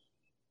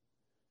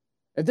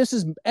 If this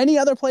is any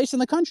other place in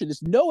the country,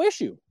 there's no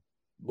issue.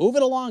 Move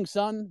it along,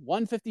 son.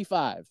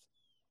 155.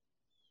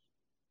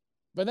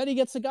 But then he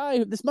gets a guy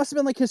who, this must have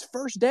been like his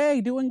first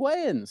day doing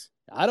weigh-ins.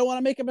 I don't want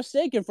to make a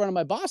mistake in front of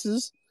my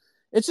bosses.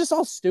 It's just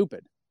all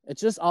stupid.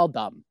 It's just all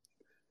dumb.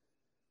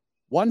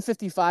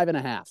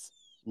 155.5.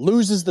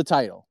 Loses the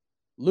title.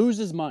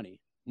 Loses money.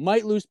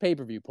 Might lose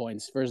pay-per-view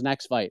points for his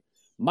next fight.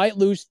 Might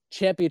lose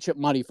championship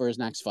money for his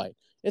next fight.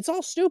 It's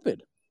all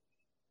stupid.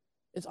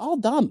 It's all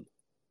dumb.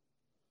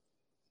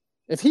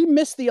 If he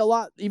missed the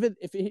even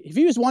if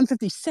he was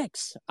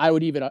 156, I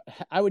would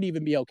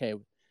even be okay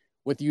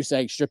with you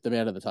saying strip the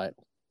man of the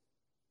title.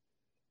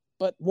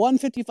 But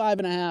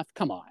 155.5,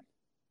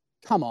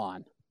 come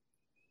on.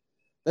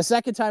 The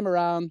second time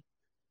around,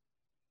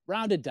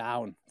 round it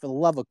down, for the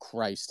love of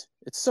Christ.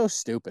 It's so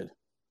stupid.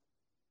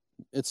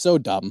 It's so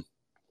dumb.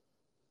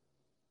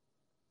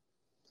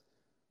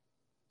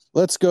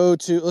 Let's try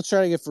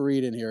to get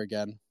Fareed in here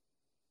again.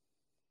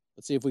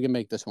 Let's see if we can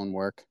make this one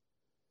work.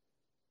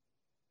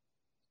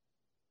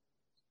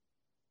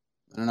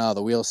 I don't know,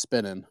 the wheel's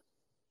spinning.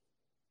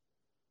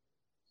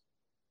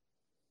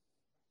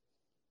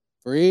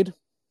 Fareed?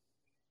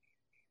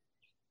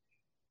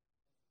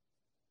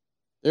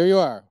 There you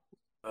are.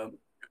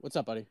 What's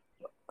up, buddy?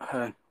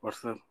 Hi,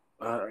 what's up?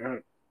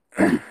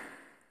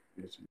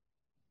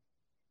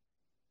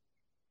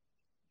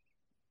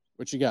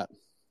 What you got?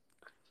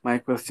 My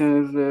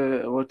question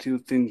is, what do you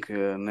think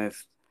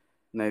next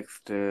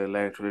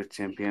lightweight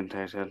champion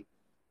title?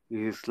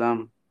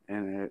 Islam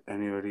and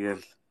anybody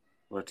else?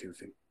 What do you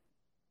think?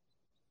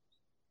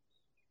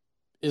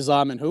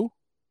 Islam and who?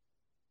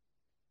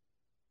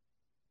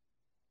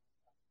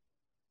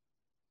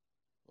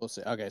 We'll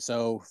see. Okay,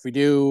 so if we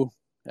do,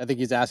 I think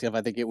he's asking if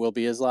I think it will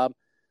be Islam.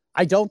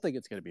 I don't think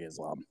it's going to be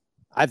Islam.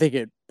 I think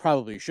it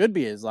probably should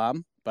be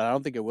Islam, but I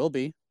don't think it will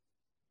be.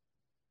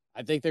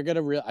 I think they're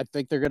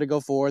gonna go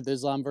forward with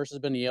Islam versus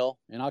Beneil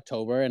in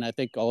October, and I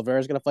think Oliveira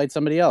is gonna fight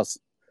somebody else,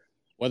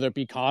 whether it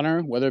be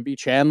Connor, whether it be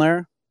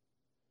Chandler,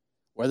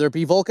 whether it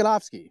be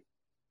Volkanovski,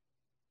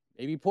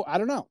 maybe I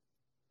don't know.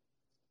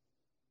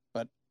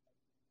 But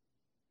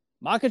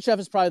Makhachev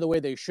is probably the way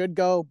they should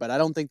go, but I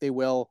don't think they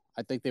will.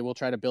 I think they will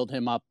try to build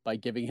him up by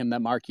giving him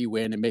that marquee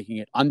win and making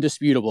it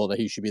undisputable that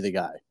he should be the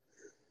guy.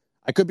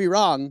 I could be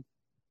wrong.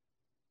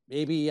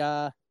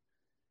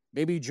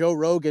 Maybe Joe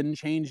Rogan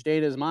changed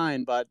Dana's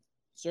mind, but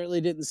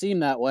certainly didn't seem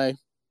that way.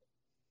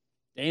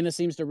 Dana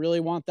seems to really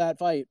want that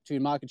fight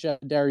between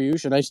Makhachev and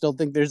Dariush, and I still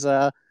think there's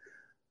a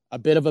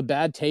bit of a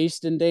bad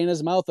taste in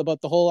Dana's mouth about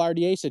the whole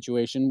RDA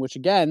situation, which,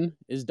 again,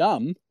 is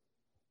dumb,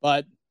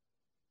 but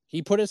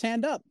he put his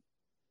hand up.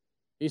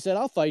 He said,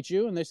 I'll fight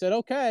you, and they said,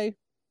 okay.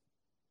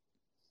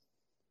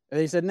 And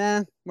they said,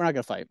 nah, we're not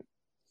going to fight.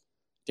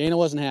 Dana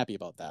wasn't happy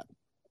about that.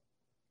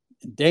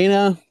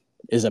 Dana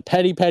is a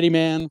petty, petty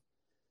man.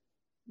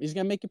 He's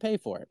going to make you pay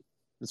for it.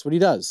 That's what he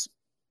does.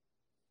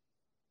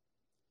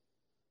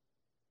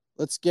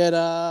 Let's get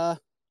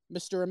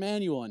Mr.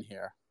 Emmanuel in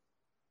here.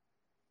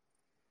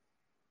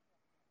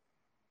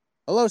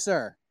 Hello,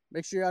 sir.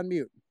 Make sure you're on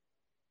mute.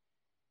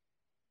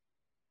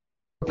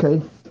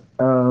 Okay.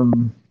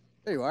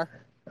 There you are.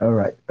 All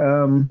right.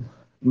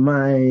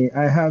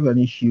 I have an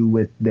issue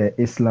with the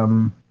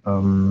Islam.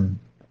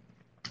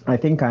 I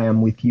think I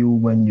am with you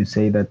when you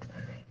say that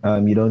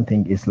you don't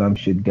think Islam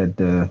should get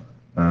the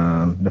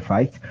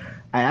fight.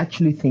 I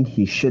actually think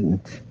he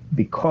shouldn't,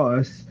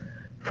 because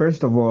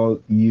first of all,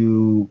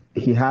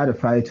 he had a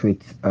fight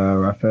with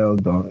Rafael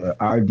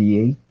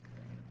RDA,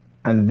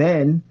 and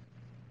then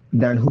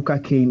Dan Hooker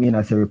came in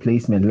as a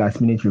replacement, last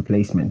minute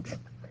replacement.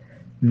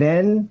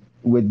 Then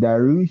with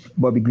Darush,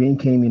 Bobby Green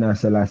came in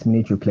as a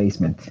last-minute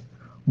replacement.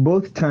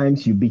 Both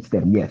times you beat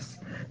them, yes.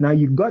 Now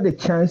you got the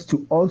chance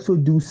to also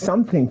do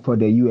something for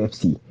the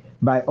UFC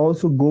by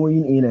also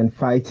going in and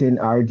fighting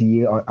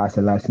RDA as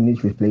a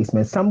last-minute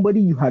replacement,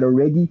 somebody you had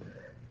already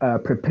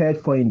prepared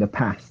for in the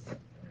past.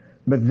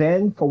 But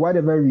then, for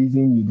whatever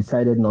reason, you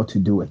decided not to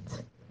do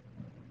it.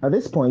 At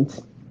this point,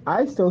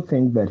 I still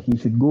think that he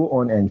should go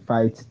on and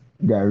fight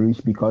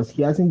Dariush because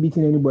he hasn't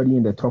beaten anybody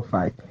in the top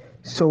five.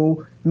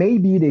 So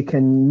maybe they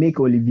can make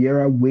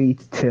Oliveira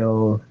wait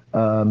till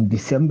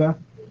December,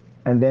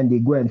 and then they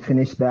go and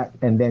finish that,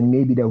 and then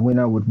maybe the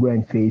winner would go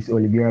and face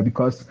Oliveira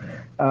because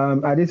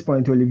at this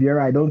point,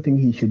 Oliveira, I don't think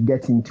he should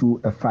get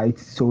into a fight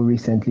so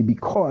recently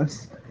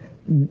because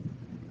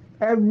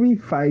every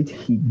fight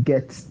he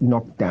gets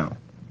knocked down,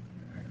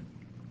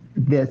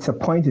 there's a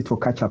point it will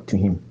catch up to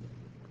him.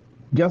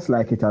 Just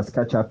like it has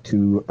catch up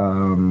to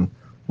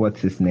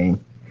what's his name,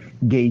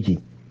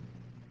 Gagey.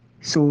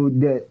 So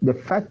the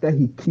fact that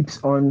he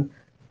keeps on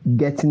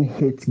getting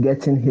hit,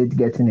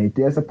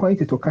 there's a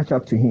point it will catch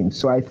up to him.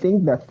 So I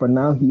think that for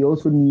now he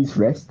also needs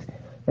rest,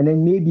 and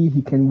then maybe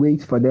he can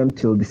wait for them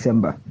till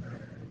December.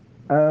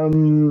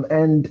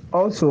 And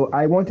also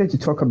I wanted to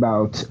talk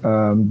about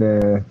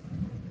the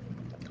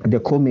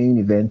co-main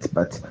event,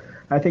 but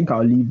I think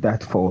I'll leave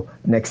that for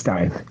next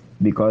time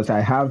because I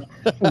have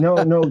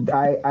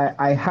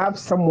I have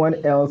someone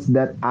else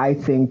that I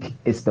think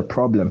is the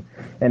problem,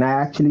 and I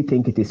actually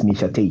think it is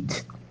Misha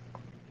Tate.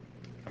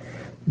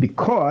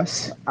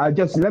 Because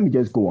let me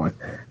just go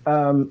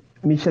on.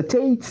 Misha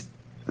Tate's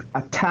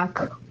attack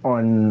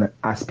on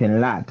Aspen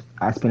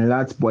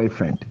Ladd's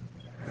boyfriend,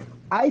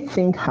 I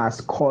think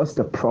has caused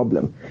a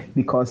problem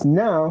because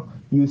now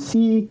you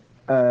see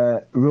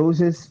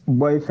Rose's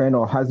boyfriend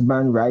or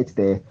husband right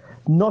there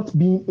not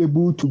being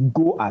able to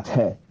go at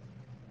her,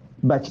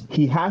 but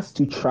he has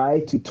to try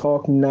to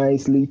talk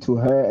nicely to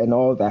her and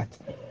all that.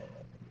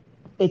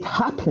 It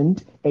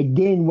happened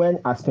again when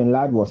Aspen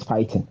Ladd was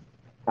fighting.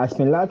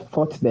 Aspen Ladd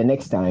fought the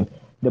next time.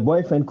 The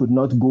boyfriend could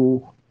not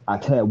go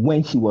at her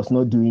when she was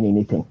not doing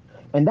anything.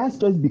 And that's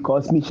just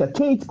because Misha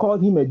Tate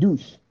called him a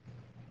douche.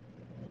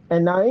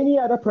 And now any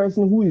other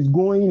person who is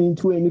going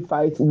into any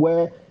fight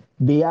where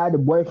they are the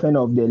boyfriend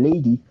of the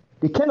lady,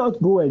 they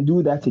cannot go and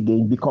do that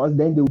again because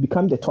then they will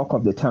become the talk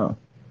of the town.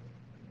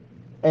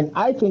 And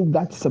I think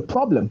that's a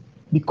problem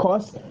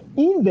because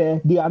in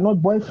there, they are not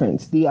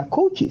boyfriends, they are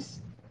coaches.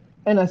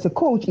 And as a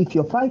coach, if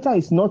your fighter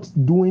is not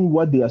doing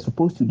what they are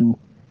supposed to do,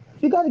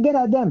 you got to get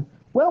at them.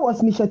 Where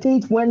was Misha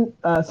Tate when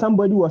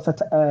somebody was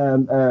at,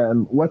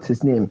 what's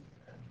his name?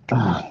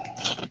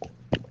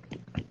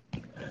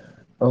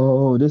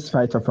 This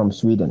fighter from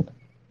Sweden.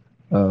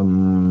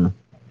 The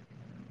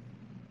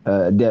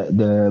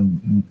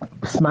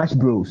Smash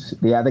Bros,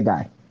 the other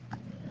guy.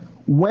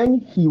 When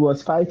he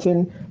was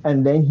fighting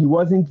and then he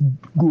wasn't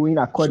going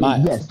according,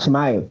 Chimaev. Yes,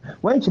 Chimaev.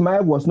 When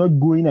Chimaev was not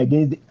going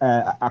against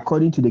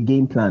according to the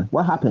game plan,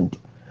 what happened?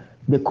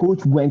 The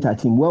coach went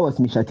at him. Where was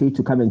Misha Tate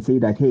to come and say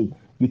that, hey,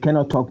 you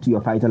cannot talk to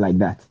your fighter like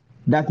that?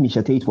 That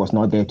Misha Tate was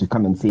not there to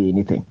come and say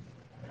anything.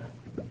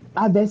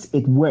 Others,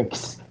 it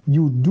works.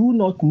 You do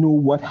not know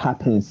what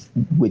happens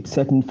with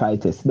certain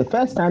fighters. The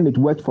first time it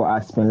worked for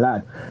Aspen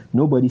Ladd,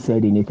 nobody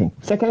said anything.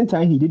 Second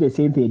time he did the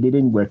same thing, it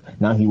didn't work.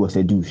 Now he was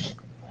a douche.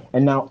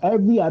 And now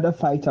every other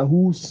fighter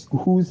whose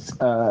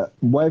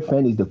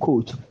boyfriend is the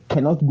coach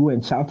cannot go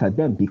and shout at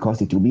them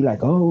because it will be like,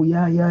 oh,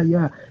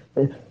 yeah.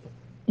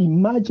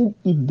 Imagine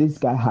if this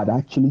guy had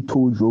actually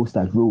told Rose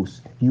that,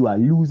 Rose, you are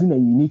losing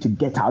and you need to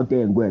get out there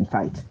and go and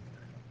fight.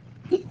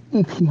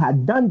 If he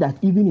had done that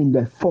even in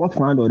the fourth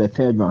round or the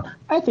third round,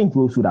 I think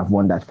Rose would have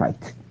won that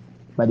fight.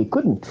 But he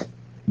couldn't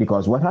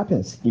because what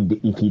happens?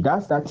 If he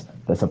does that,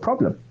 there's a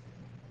problem.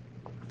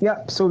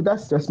 Yeah, so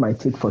that's just my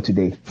take for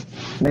today.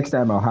 Next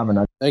time I'll have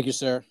another. Thank you,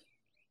 sir.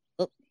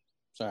 Oh,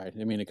 sorry,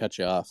 didn't mean to cut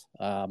you off.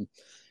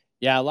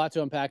 Yeah, a lot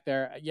to unpack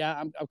there. Yeah,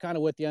 I'm kind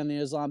of with you on the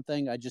Islam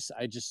thing. I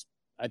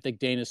think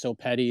Dana's so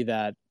petty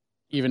that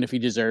even if he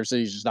deserves it,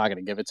 he's just not going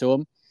to give it to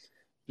him.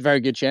 Very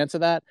good chance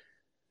of that.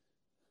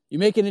 You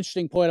make an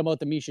interesting point about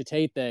the Misha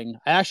Tate thing.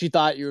 I actually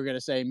thought you were going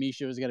to say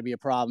Misha was going to be a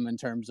problem in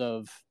terms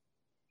of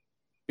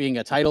being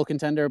a title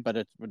contender,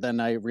 but then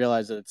I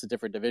realized that it's a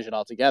different division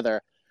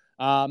altogether.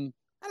 I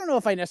don't know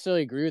if I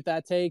necessarily agree with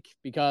that take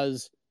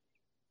because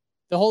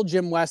the whole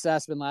Jim West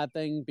Aspen Ladd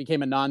thing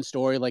became a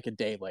non-story like a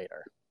day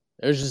later.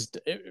 It was just,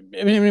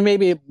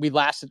 maybe it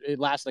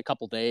lasted a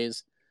couple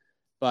days,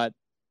 but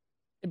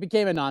it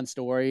became a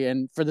non-story,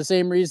 and for the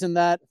same reason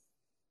that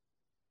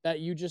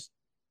you just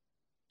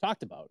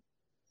talked about.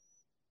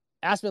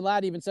 Aspen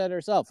Ladd even said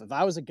herself, if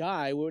I was a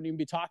guy, I wouldn't even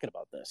be talking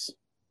about this.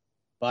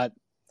 But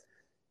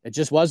it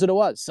just was what it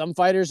was. Some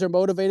fighters are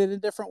motivated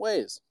in different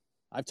ways.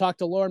 I've talked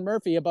to Lauren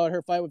Murphy about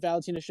her fight with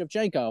Valentina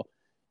Shevchenko,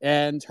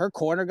 and her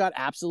corner got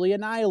absolutely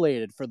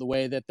annihilated for the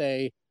way that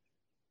they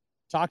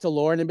talked to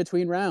Lauren in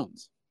between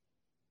rounds.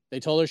 They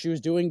told her she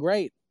was doing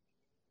great.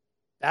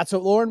 That's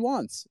what Lauren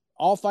wants.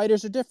 All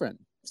fighters are different.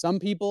 Some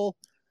people,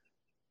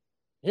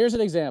 here's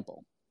an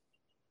example.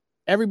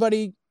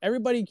 everybody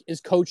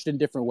is coached in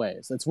different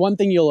ways. That's one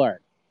thing you'll learn.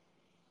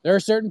 There are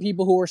certain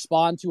people who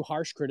respond to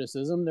harsh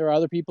criticism. There are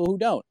other people who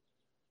don't.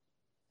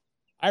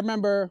 I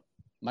remember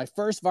my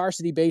first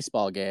varsity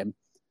baseball game.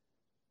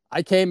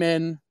 I came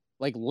in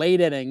like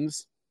late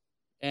innings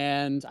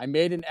and I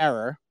made an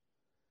error.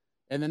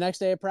 And the next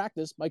day of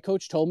practice, my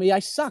coach told me I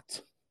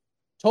sucked.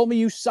 Told me,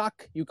 you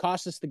suck. You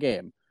cost us the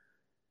game.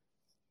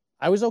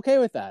 I was okay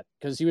with that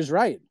because he was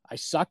right. I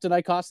sucked and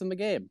I cost him the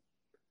game.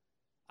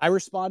 I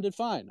responded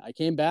fine. I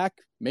came back,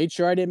 made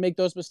sure I didn't make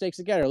those mistakes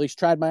again, or at least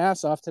tried my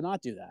ass off to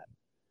not do that.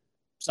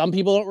 Some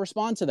people don't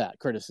respond to that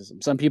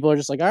criticism. Some people are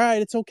just like, all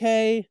right, it's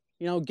okay.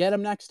 Get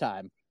them next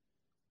time.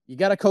 You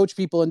got to coach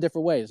people in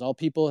different ways. All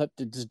people have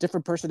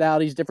different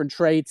personalities, different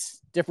traits,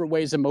 different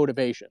ways of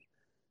motivation.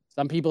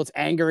 Some people it's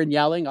anger and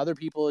yelling. Other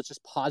people it's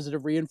just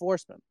positive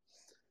reinforcement.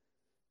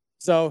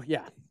 So,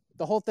 yeah,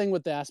 the whole thing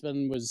with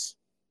Aspen was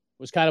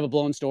kind of a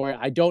blown story.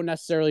 I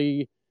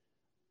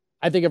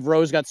think if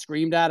Rose got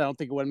screamed at, I don't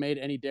think it would have made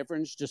any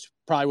difference. Just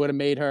probably would have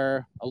made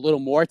her a little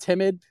more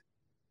timid.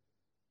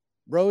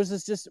 Rose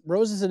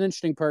is an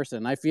interesting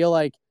person. I feel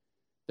like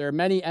there are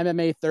many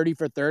MMA 30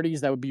 for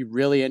 30s that would be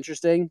really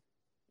interesting.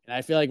 And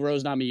I feel like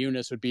Rose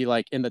Namajunas would be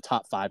like in the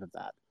top 5 of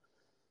that.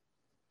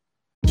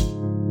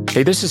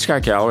 Hey, this is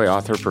Scott Galloway,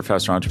 author,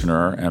 professor,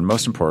 entrepreneur, and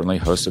most importantly,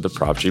 host of the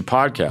Prop G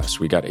podcast.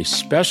 We got a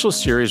special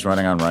series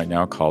running on right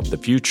now called The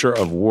Future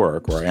of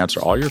Work, where I answer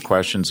all your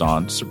questions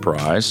on,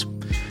 surprise,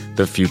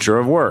 the future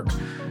of work.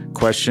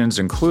 Questions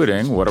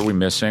including, what are we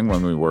missing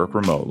when we work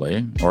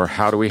remotely? Or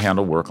how do we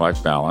handle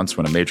work-life balance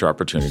when a major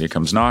opportunity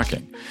comes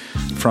knocking?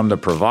 From the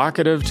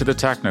provocative to the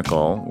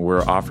technical,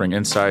 we're offering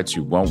insights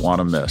you won't want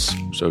to miss.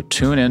 So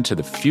tune in to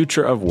The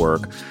Future of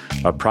Work,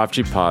 a Prop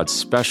G Pod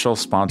special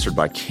sponsored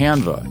by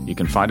Canva. You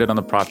can find it on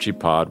the Prop G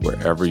Pod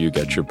wherever you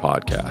get your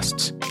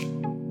podcasts.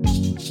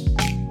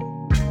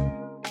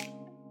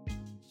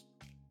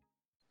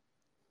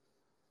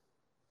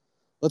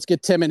 Let's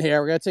get Tim in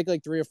here. We're going to take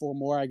like 3 or 4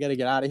 more. I got to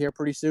get out of here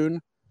pretty soon.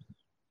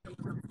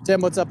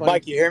 Tim, what's up, buddy?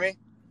 Mike, you hear me?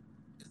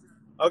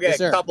 Okay, Yes,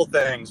 a couple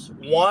things.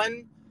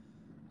 One,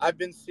 I've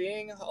been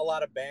seeing a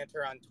lot of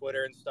banter on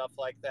Twitter and stuff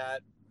like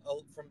that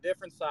from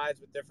different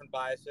sides with different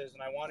biases,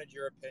 and I wanted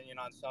your opinion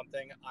on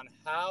something on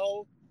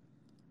how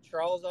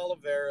Charles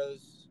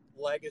Oliveira's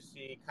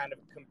legacy kind of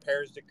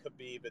compares to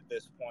Khabib at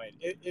this point.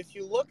 If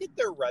you look at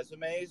their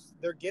resumes,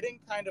 they're getting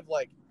kind of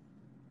like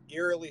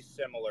eerily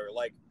similar.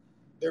 Like,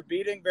 they're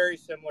beating very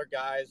similar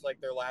guys. Like,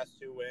 their last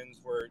 2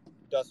 wins were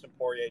Dustin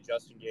Poirier,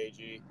 Justin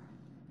Gaethje.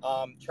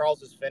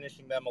 Charles is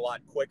finishing them a lot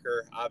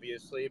quicker,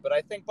 obviously, but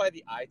I think by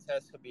the eye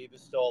test, Khabib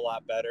is still a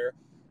lot better.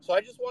 So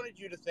I just wanted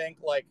you to think,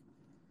 like,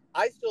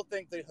 I still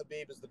think that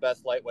Khabib is the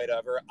best lightweight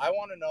ever. I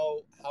want to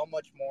know how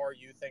much more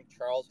you think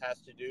Charles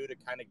has to do to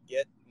kind of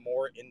get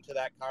more into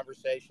that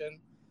conversation.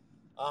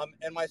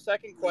 And my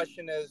second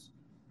question is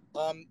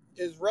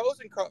Rose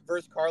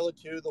versus Carla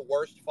 2 the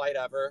worst fight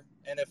ever?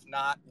 And if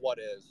not, what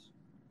is?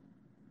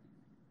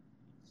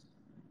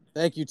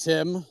 Thank you,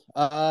 Tim.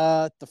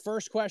 The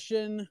first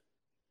question,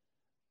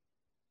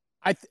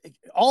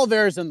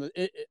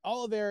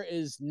 Oliveira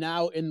is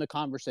now in the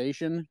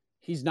conversation.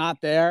 He's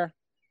not there.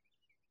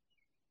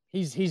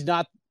 He's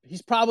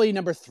probably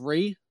number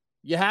 3.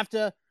 You have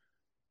to.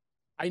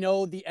 I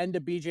know the end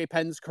of BJ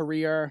Penn's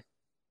career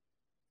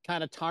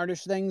kind of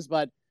tarnished things,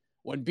 but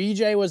when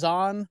BJ was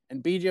on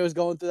and BJ was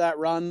going through that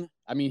run,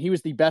 I mean, he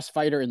was the best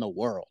fighter in the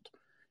world.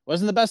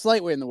 Wasn't the best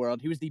lightweight in the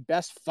world. He was the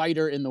best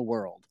fighter in the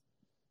world.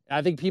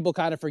 I think people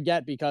kind of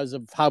forget because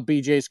of how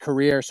BJ's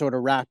career sort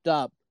of wrapped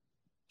up,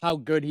 how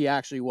good he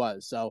actually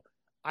was. So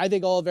I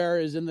think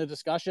Oliveira is in the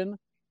discussion,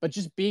 but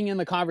just being in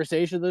the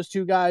conversation of those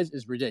 2 guys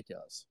is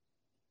ridiculous.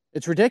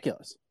 It's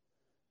ridiculous.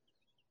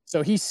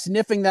 So he's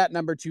sniffing that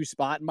number 2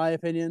 spot, in my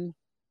opinion.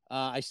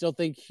 I still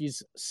think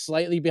he's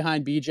slightly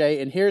behind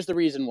BJ, and here's the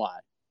reason why.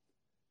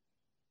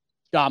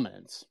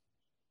 Dominance.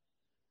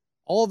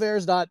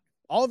 Oliveira's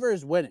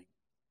winning.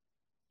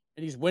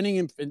 And he's winning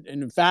in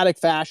emphatic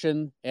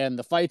fashion, and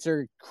the fights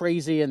are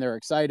crazy and they're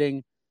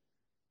exciting.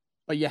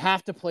 But you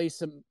have to place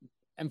some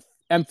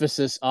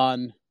emphasis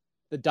on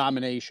the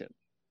domination.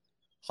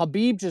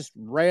 Khabib just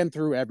ran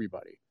through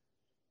everybody.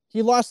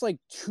 He lost like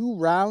 2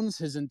 rounds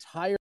his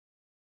entire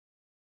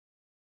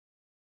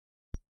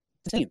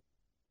team.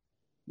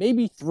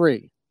 Maybe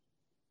 3.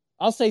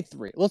 I'll say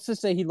 3. Let's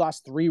just say he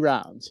lost 3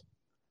 rounds.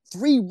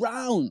 3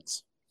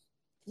 rounds.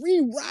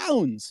 3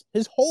 rounds.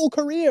 His whole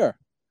career.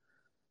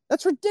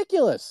 That's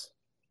ridiculous.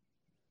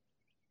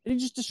 And he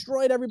just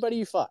destroyed everybody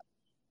he fought.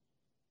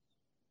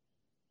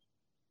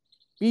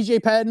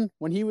 BJ Penn,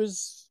 when he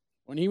was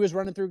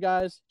running through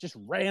guys, just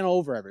ran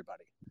over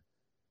everybody.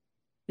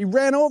 He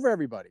ran over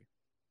everybody.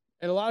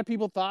 And a lot of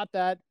people thought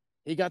that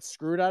he got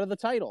screwed out of the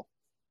title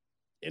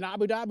in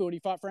Abu Dhabi when he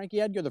fought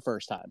Frankie Edgar the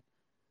first time.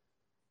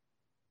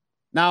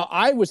 Now,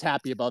 I was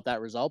happy about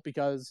that result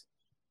because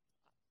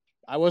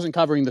I wasn't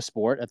covering the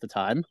sport at the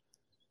time.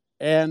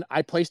 And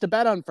I placed a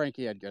bet on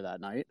Frankie Edgar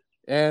that night.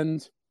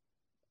 And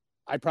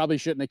I probably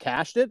shouldn't have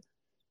cashed it,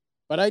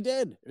 but I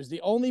did. It was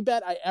the only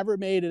bet I ever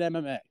made in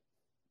MMA.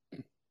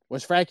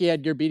 was Frankie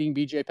Edgar beating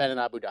BJ Penn in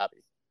Abu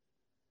Dhabi.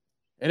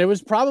 And it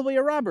was probably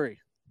a robbery.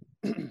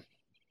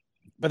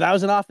 But that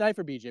was an off night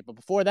for BJ. But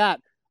before that,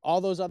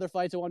 all those other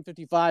fights at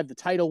 155, the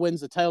title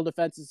wins, the title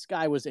defenses, this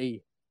guy was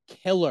a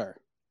killer.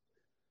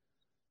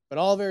 But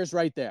Oliveira is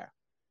right there.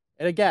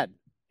 And again,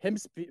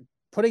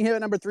 putting him at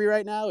number 3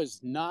 right now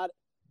is not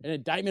an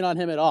indictment on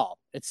him at all.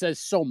 It says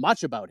so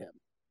much about him.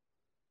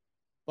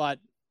 But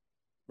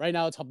right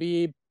now it's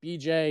Khabib,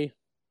 BJ,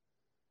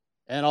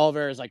 and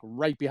Oliveira is like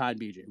right behind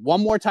BJ.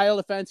 One more title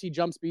defense, he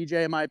jumps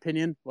BJ, in my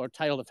opinion. Or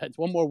title defense,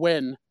 one more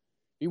win.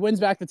 He wins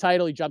back the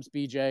title, he jumps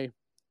BJ.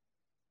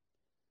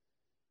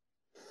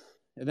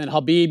 And then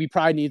Khabib, he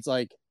probably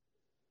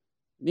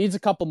needs a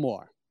couple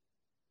more.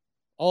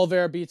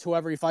 Oliveira beats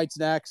whoever he fights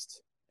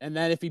next. And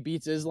then if he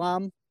beats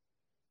Islam,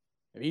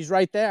 if he's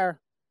right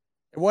there.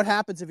 And what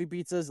happens if he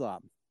beats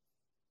Islam?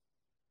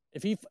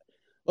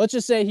 Let's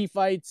just say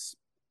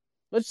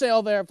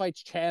Oliveira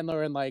fights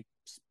Chandler in like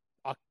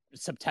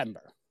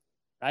September,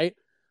 right?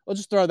 We'll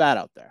just throw that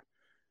out there.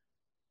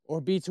 Or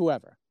beats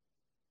whoever.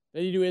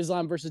 Then you do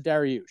Islam versus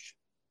Dariush.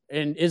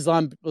 And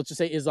let's just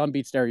say Islam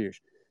beats Dariush.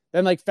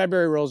 Then like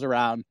February rolls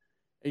around.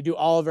 And you do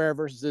Oliveira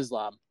versus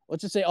Islam.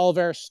 Let's just say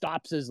Oliveira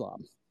stops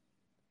Islam.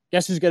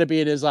 Guess who's going to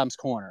be in Islam's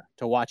corner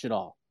to watch it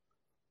all?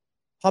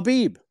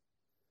 Khabib.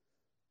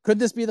 Could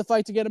this be the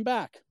fight to get him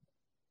back?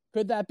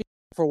 Could that be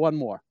for one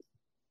more?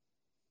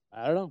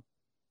 I don't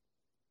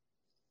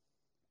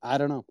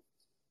know.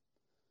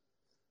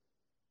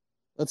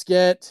 Let's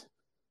get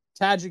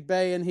Tajik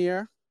Bey in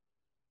here.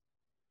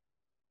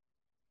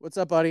 What's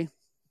up, buddy?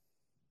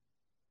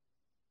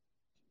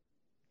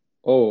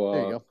 Oh,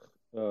 there you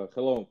go.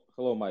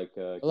 Hello, Mike.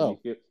 Hello.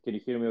 Can you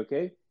hear me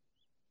okay?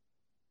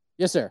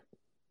 Yes, sir.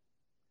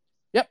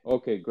 Yep.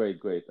 Okay, great.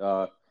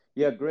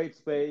 Yeah, great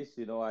space.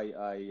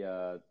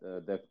 I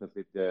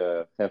definitely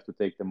have to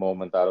take the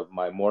moment out of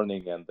my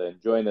morning and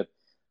join it.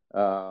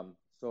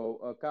 So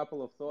a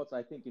couple of thoughts,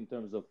 I think, in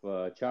terms of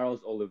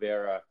Charles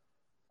Oliveira.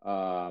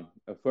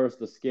 First,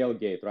 the scale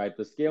gate, right?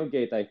 The scale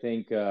gate, I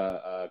think,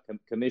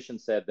 commission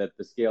said that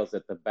the scales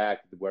at the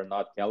back were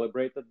not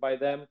calibrated by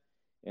them,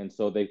 and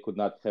so they could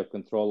not have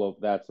control of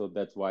that. So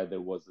that's why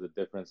there was the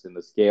difference in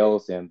the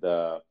scales. And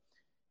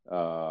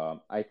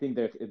I think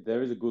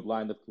there is a good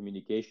line of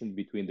communication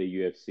between the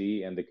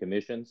UFC and the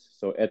commissions.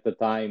 So at the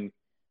time,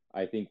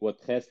 I think what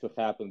has to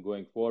happen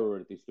going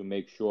forward is to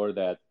make sure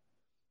that,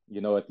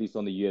 at least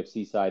on the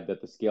UFC side,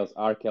 that the scales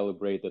are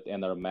calibrated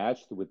and are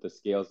matched with the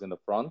scales in the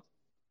front.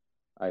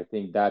 I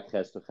think that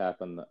has to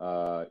happen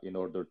in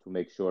order to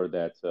make sure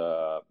that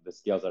the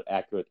scales are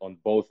accurate on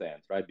both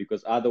ends, right?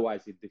 Because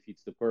otherwise it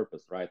defeats the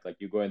purpose, right? Like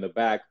you go in the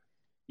back,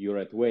 you're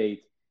at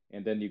weight,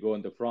 and then you go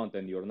in the front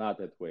and you're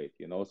not at weight,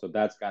 So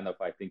that's kind of,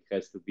 I think,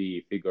 has to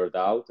be figured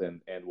out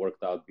and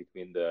worked out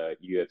between the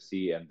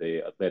UFC and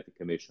the athletic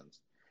commissions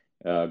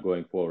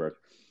going forward.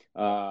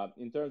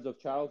 In terms of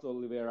Charles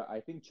Oliveira, I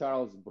think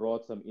Charles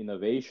brought some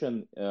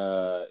innovation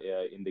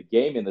in the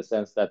game, in the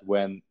sense that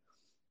when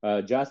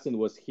Justin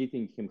was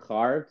hitting him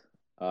hard,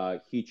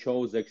 he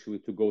chose actually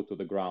to go to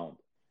the ground.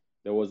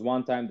 There was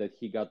one time that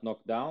he got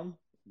knocked down,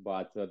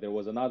 but there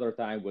was another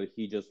time where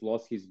he just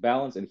lost his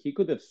balance, and he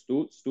could have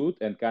stood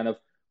and kind of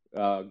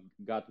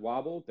got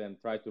wobbled and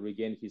tried to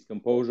regain his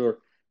composure,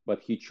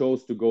 but he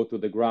chose to go to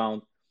the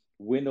ground,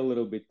 win a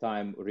little bit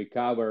time,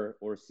 recover,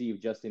 or see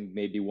if Justin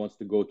maybe wants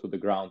to go to the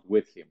ground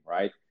with him,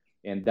 right?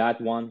 And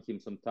that won him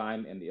some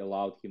time and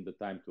allowed him the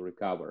time to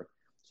recover.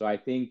 So I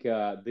think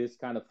this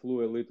kind of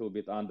flew a little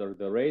bit under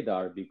the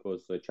radar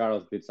because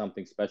Charles did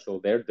something special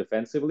there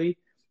defensively,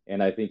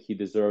 and I think he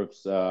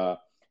deserves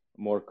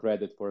more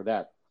credit for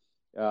that.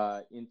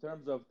 In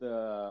terms of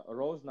the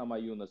Rose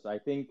Namajunas,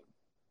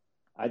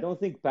 I don't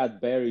think Pat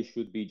Barry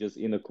should be just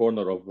in a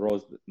corner of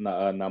Rose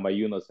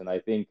Namajunas, and I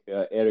think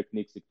Eric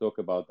Nixick talked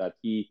about that.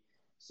 He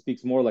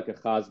speaks more like a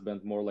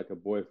husband, more like a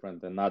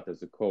boyfriend, and not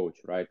as a coach,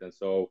 right? And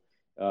so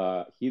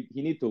he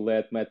need to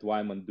let Matt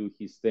Wyman do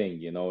his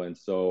thing, and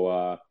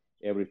so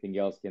everything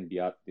else can be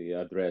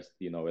addressed,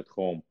 at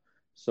home.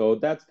 So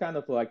that's kind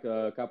of like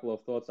a couple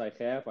of thoughts I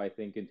have. I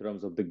think in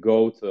terms of the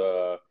GOAT,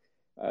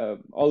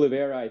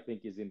 Oliveira, I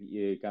think, is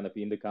kind of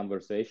in the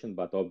conversation,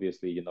 but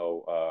obviously,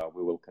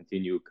 we will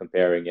continue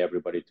comparing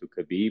everybody to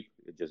Khabib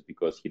just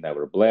because he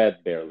never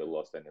bled, barely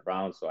lost any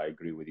rounds. So I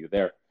agree with you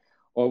there.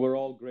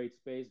 Overall, great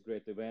space,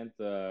 great event.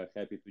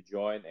 Happy to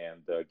join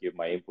and give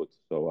my input.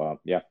 So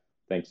yeah,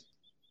 thanks.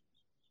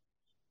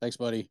 Thanks,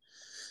 buddy.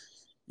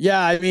 Yeah,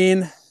 I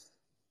mean,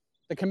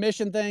 the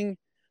commission thing,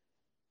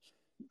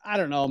 I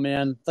don't know,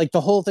 man. Like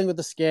the whole thing with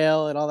the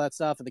scale and all that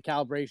stuff and the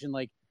calibration,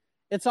 like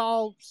it's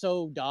all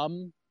so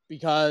dumb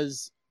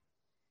because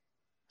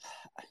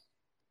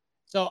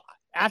so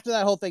after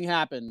that whole thing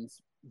happened,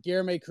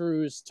 Guilherme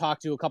Cruz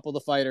talked to a couple of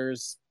the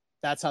fighters.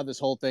 That's how this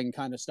whole thing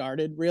kind of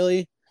started,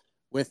 really,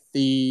 with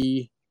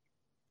the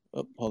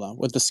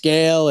with the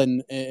scale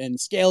and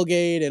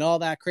Scalegate and all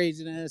that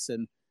craziness.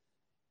 And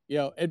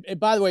and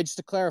by the way, just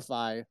to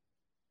clarify,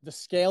 the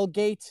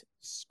Scalegate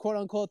quote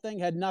unquote thing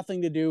had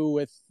nothing to do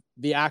with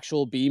the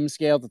actual beam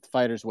scale that the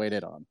fighters weighed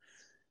in on.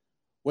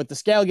 what the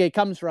scale gate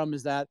comes from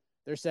is that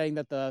they're saying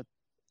that the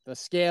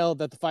scale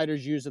that the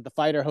fighters used at the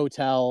fighter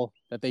hotel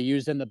that they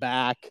used in the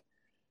back,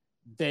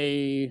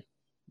 they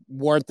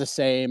weren't the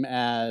same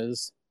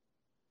as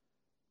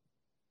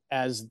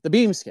the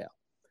beam scale.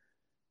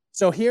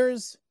 So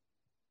here's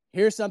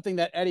something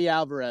that Eddie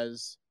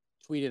Alvarez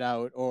tweeted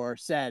out or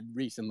said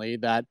recently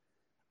that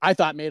I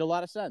thought made a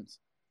lot of sense.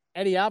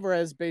 Eddie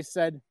Alvarez basically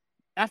said,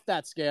 F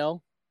that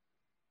scale,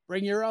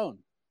 bring your own.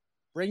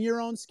 Bring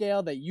your own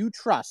scale that you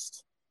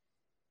trust,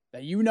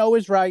 that you know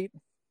is right.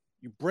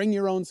 You bring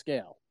your own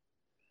scale.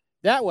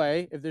 That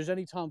way, if there's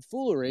any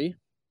tomfoolery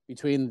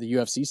between the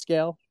UFC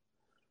scale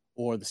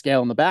or the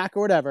scale in the back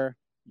or whatever,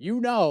 you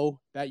know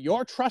that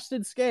your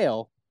trusted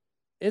scale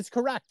is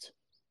correct.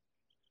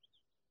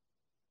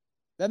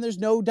 Then there's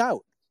no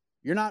doubt.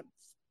 You're not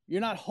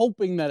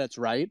hoping that it's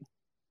right.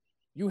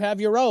 You have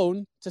your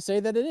own to say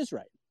that it is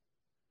right.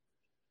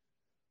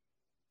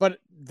 But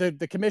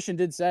the commission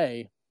did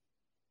say,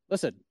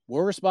 listen,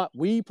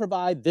 we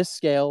provide this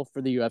scale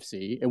for the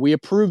UFC, and we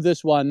approve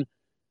this one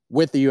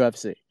with the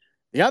UFC.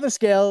 The other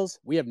scales,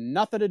 we have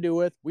nothing to do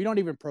with. We don't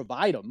even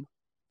provide them.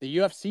 The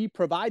UFC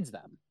provides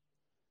them.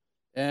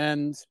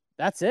 And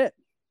that's it.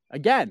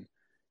 Again,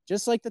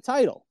 just like the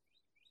title.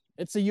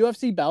 It's a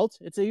UFC belt.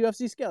 It's a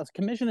UFC scale. The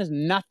commission has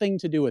nothing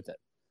to do with it.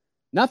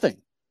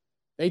 Nothing.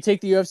 They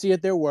take the UFC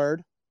at their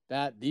word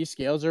that these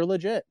scales are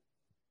legit.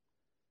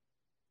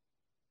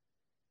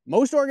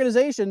 Most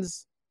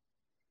organizations,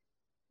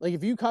 like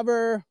if you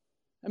cover,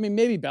 I mean,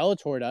 maybe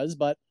Bellator does,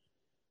 but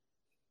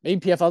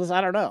maybe PFL does,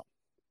 I don't know.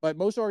 But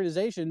most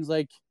organizations,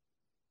 like,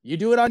 you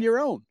do it on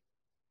your own.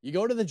 You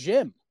go to the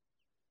gym.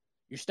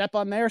 You step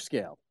on their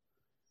scale.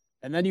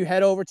 And then you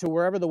head over to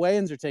wherever the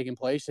weigh-ins are taking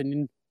place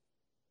and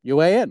you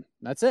weigh in.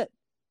 That's it.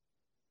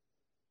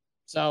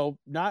 So,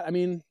 I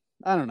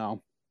don't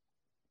know.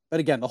 But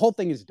again, the whole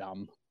thing is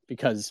dumb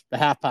because the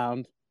half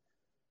pound,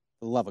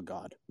 for the love of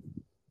God.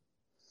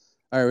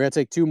 All right, we're going to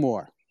take two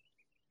more.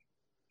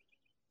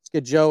 Let's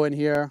get Joe in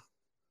here.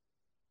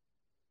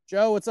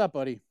 Joe, what's up,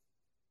 buddy?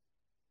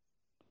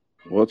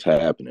 What's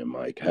happening,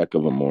 Mike? Heck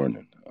of a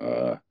morning.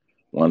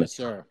 Want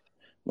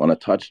to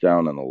touch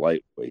down on the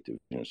lightweight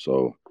division.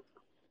 So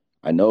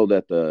I know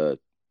that the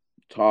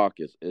talk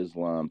is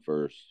Islam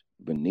versus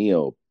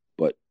Beneil,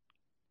 but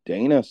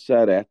Dana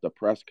said at the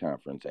press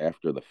conference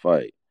after the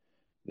fight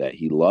that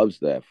he loves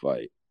that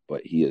fight,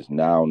 but he is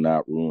now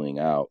not ruling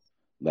out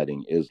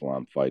letting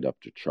Islam fight up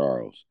to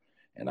Charles.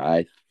 And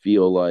I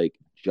feel like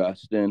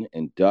Justin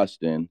and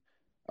Dustin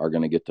are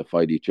going to get to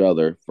fight each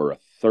other for a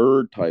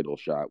third title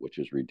shot, which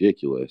is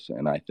ridiculous.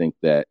 And I think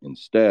that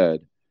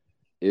instead,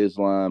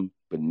 Islam,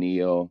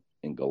 Beneil,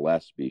 and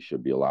Gillespie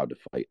should be allowed to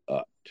fight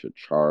up to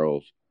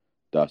Charles,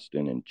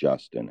 Dustin, and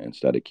Justin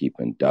instead of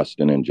keeping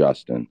Dustin and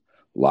Justin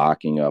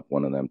locking up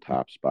one of them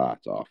top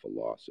spots off of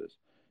losses.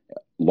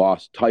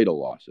 Title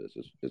losses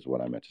is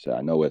what I meant to say.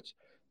 I know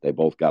they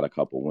both got a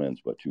couple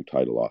wins, but 2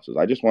 title losses.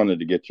 I just wanted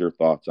to get your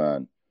thoughts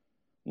on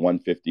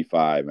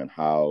 155 and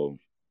how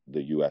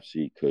the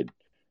UFC could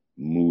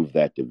move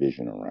that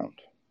division around.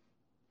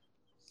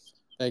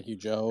 Thank you,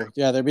 Joe.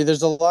 Yeah,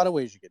 there's a lot of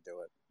ways you could do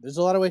it. There's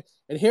a lot of ways.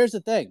 And here's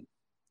the thing.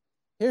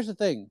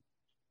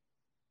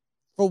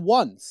 For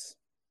once,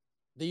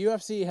 the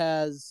UFC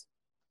has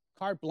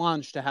carte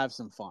blanche to have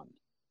some fun.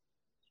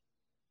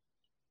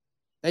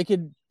 They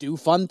could do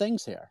fun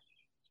things here.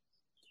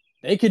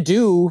 They could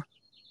do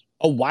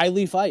a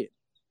Wiley fight.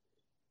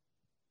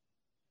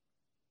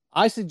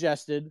 I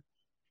suggested,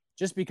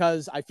 just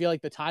because I feel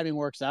like the timing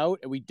works out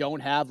and we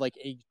don't have like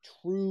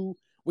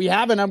we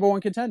have a number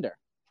one contender.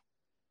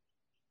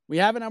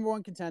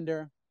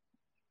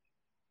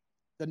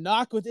 The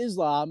knock with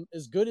Islam,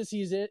 as good as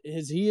he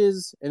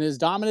is and as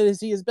dominant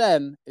as he has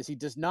been, is he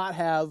does not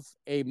have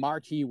a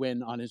marquee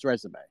win on his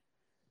resume.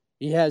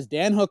 He has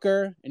Dan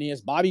Hooker and he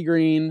has Bobby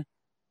Green,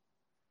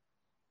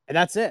 and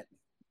that's it.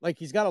 Like,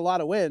 he's got a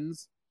lot of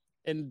wins,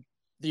 and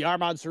the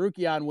Arman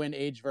Sarukian win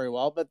aged very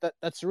well, but that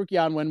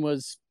Sarukian win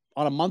was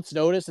on a month's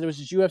notice, and it was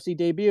his UFC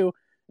debut,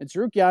 and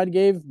Sarukian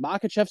gave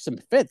Makhachev some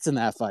fits in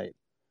that fight.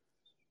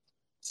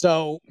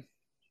 So,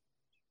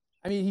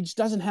 I mean, he just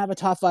doesn't have a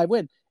top 5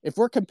 win. If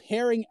we're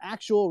comparing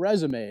actual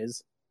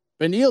resumes,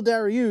 Beneil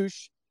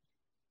Dariush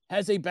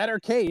has a better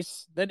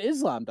case than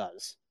Islam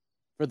does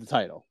for the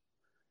title,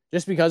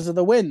 just because of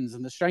the wins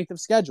and the strength of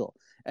schedule.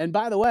 And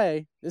by the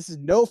way, this is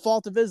no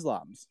fault of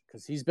Islam's,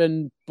 because he's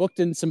been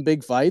booked in some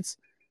big fights,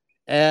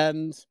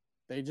 and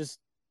they just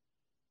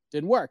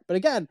didn't work. But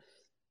again,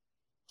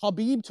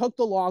 Khabib took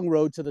the long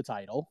road to the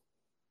title,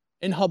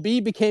 and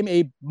Khabib became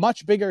a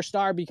much bigger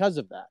star because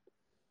of that.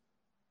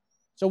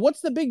 So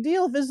what's the big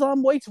deal if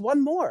Islam waits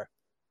one more?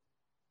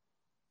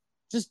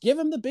 Just give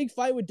him the big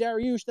fight with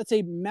Dariush. That's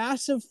a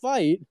massive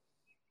fight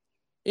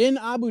in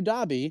Abu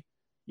Dhabi.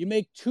 You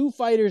make 2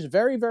 fighters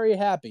very, very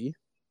happy.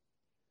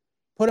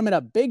 Put them in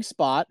a big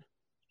spot.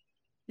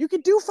 You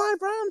could do 5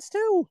 rounds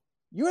too.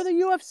 You're the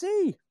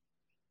UFC.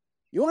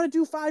 You want to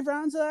do 5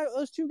 rounds of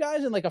those 2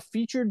 guys in like a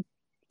featured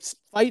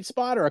fight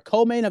spot or a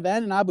co-main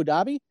event in Abu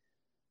Dhabi?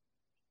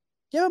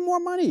 Give them more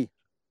money.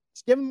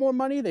 Just give them more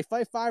money. They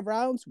fight 5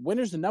 rounds.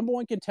 Winner's the number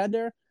 1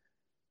 contender.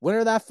 Winner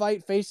of that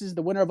fight faces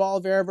the winner of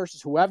Oliveira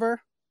versus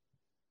whoever.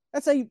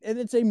 It's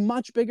a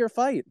much bigger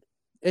fight.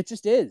 It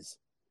just is.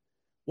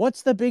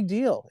 What's the big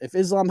deal if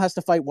Islam has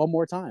to fight one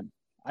more time?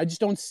 I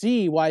just don't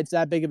see why it's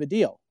that big of a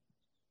deal.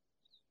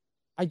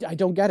 I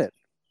don't get it.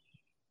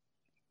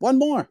 One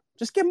more.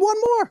 Just give him one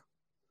more.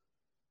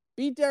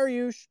 Beat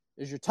Dariush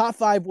is your top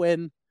 5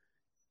 win,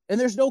 and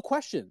there's no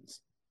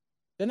questions.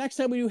 The next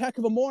time we do Heck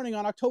of a Morning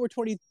on October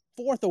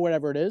 24th or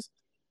whatever it is,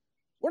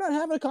 we're not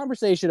having a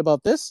conversation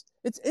about this.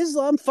 It's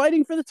Islam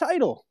fighting for the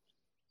title.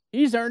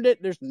 He's earned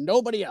it. There's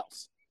nobody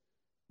else.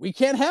 We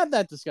can't have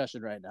that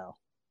discussion right now.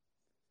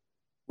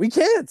 We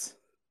can't.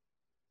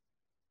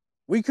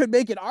 We could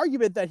make an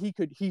argument that he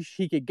could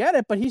get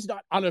it, but he's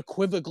not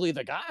unequivocally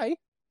the guy.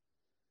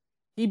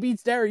 He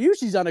beats Dariush,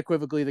 he's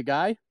unequivocally the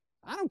guy.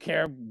 I don't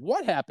care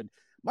what happened.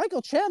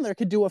 Michael Chandler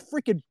could do a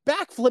freaking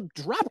backflip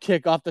drop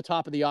kick off the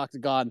top of the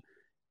octagon.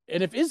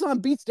 And if Islam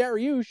beats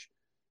Dariush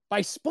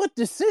by split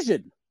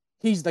decision,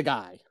 he's the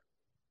guy.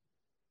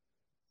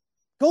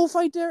 Go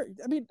fight Dariush.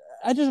 I mean,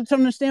 I just don't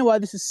understand why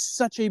this is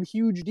such a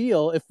huge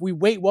deal if we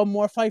wait one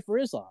more fight for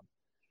Islam.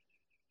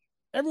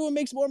 Everyone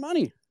makes more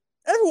money.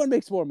 Everyone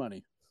makes more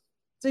money.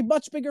 It's a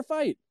much bigger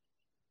fight.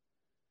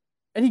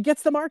 And he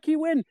gets the marquee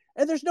win.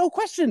 And there's no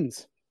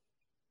questions.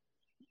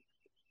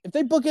 If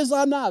they book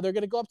Islam now, they're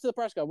going to go up to the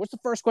press conference. What's the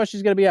first question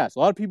he's going to be asked? A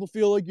lot of people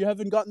feel like you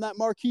haven't gotten that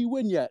marquee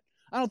win yet.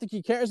 I don't think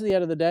he cares at the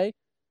end of the day.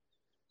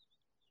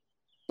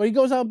 But he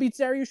goes out and beats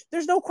Dariush.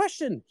 There's no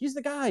question. He's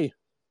the guy.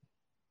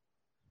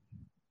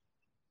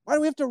 Why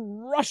do we have to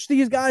rush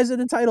these guys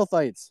into title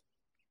fights?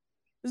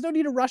 There's no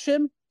need to rush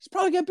him. He's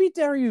probably going to beat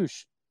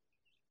Dariush.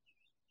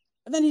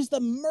 And then he's the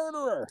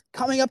murderer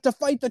coming up to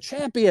fight the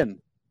champion.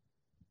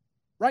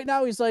 Right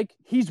now,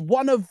 he's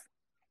one of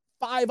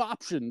 5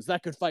 options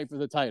that could fight for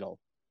the title.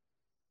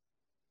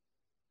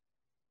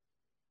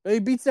 If he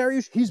beats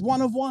Dariush, he's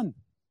one of 1.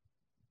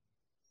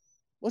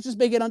 Let's just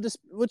make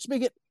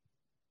it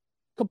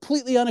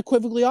completely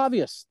unequivocally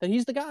obvious that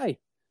he's the guy.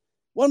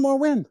 One more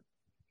win.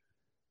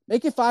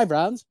 Make it 5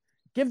 rounds.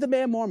 Give the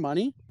man more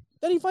money.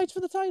 Then he fights for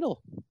the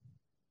title.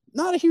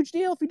 Not a huge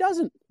deal if he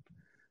doesn't.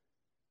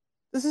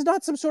 This is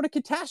not some sort of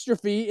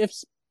catastrophe if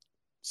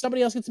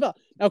somebody else gets the belt.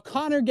 Now,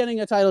 Conor getting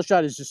a title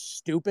shot is just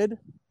stupid.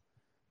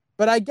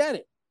 But I get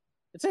it.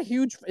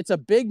 It's a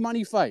big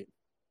money fight.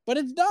 But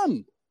it's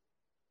dumb.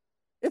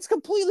 It's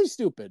completely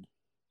stupid.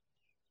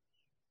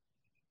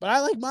 But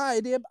I like my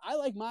idea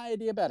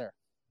better.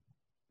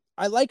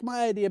 I like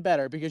my idea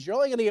better because you're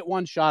only going to get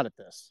one shot at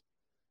this.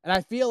 And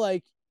I feel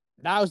like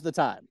now's the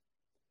time.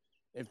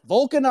 If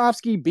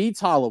Volkanovski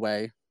beats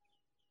Holloway,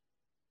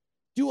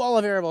 do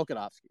Oliveira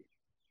Volkanovski.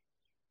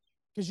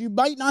 Because you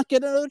might not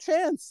get another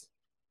chance.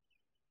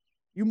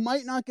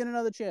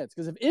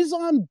 Because if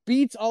Islam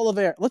beats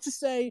Oliveira, let's just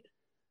say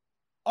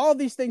all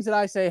these things that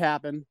I say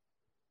happen.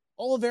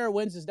 Oliveira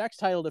wins his next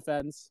title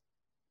defense.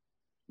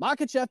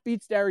 Makhachev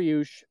beats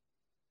Dariush.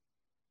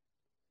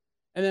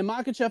 And then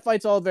Makhachev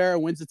fights Oliveira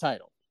and wins the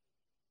title.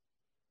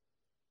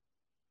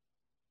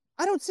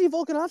 I don't see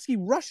Volkanovski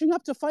rushing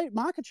up to fight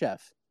Makhachev.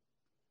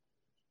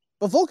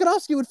 But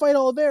Volkanovski would fight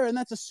Oliveira, and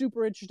that's a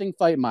super interesting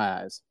fight in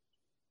my eyes.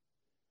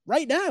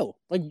 Right now,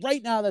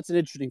 that's an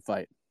interesting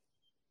fight.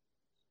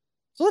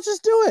 So let's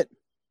just do it.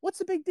 What's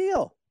the big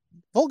deal?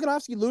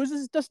 Volkanovski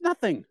loses, does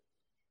nothing.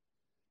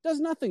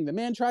 The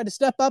man tried to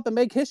step up and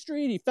make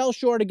history, and he fell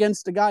short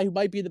against a guy who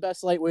might be the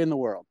best lightweight in the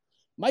world.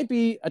 Might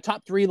be a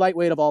top 3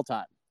 lightweight of all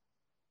time.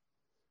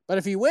 But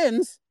if he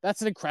wins,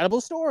 that's an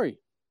incredible story.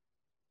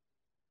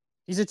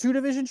 He's a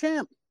 2-division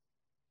champ.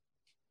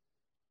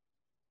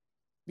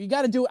 You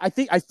got to do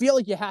it. I feel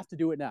like you have to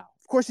do it now.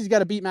 Of course, he's got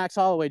to beat Max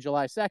Holloway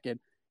July 2nd.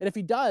 And if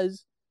he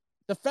does,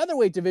 the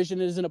featherweight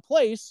division is in a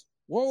place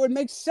where it would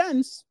make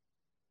sense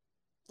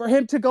for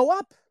him to go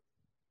up.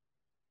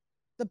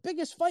 The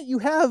biggest fight you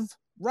have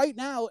right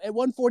now at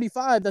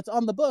 145 that's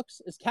on the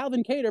books is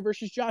Calvin Kattar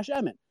versus Josh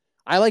Emmett.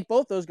 I like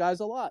both those guys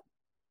a lot.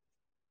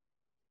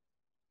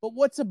 But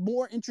what's a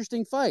more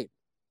interesting fight?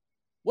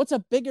 What's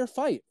a bigger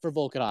fight for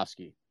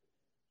Volkanovski?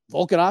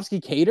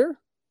 Volkanovski Kattar?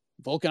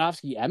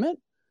 Volkanovski Emmett?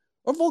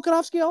 Or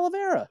Volkanovski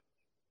Oliveira?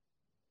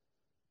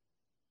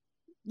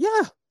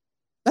 Yeah,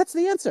 that's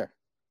the answer.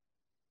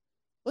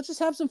 Let's just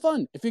have some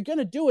fun. If you're going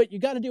to do it, you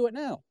got to do it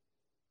now.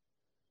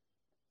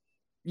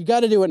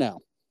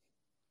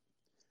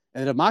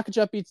 And if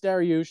Makhachev beats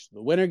Dariush,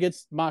 the winner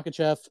gets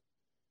Makhachev.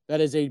 That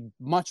is a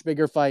much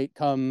bigger fight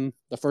come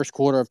the first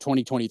quarter of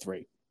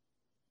 2023.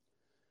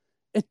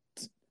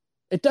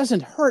 It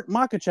doesn't hurt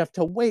Makhachev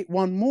to wait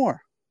one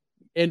more.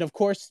 And of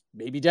course,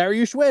 maybe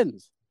Dariush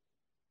wins.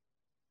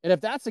 And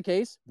if that's the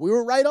case, we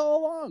were right all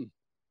along.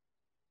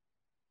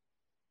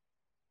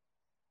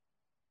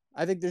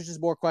 I think there's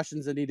just more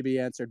questions that need to be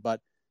answered. But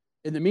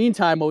in the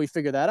meantime, while we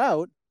figure that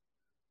out,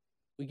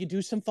 we could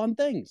do some fun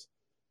things.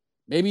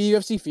 Maybe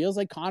UFC feels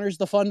like Conor's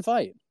the fun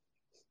fight.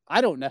 I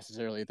don't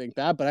necessarily think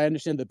that, but I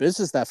understand the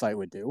business that fight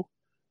would do.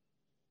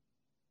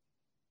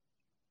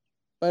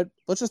 But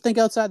let's just think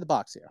outside the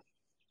box here.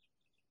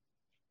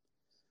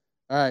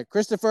 All right,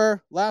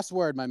 Christopher, last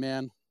word, my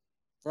man.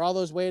 For all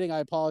those waiting, I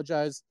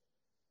apologize.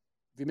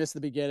 If you missed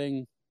the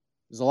beginning,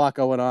 there's a lot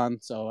going on,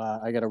 so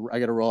I gotta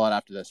roll out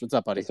after this. What's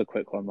up, buddy? Just a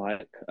quick one,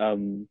 Mike.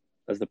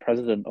 As the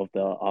president of the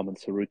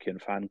Arman Sarukian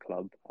fan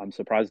club, I'm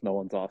surprised no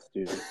one's asked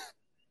you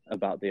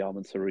about the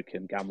Arman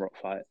Sarukian Gamrot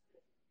fight.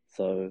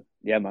 So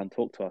yeah, man,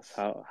 talk to us.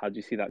 How do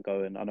you see that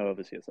going? I know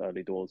obviously it's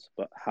early doors,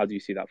 but how do you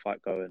see that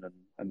fight going,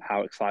 and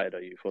how excited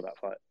are you for that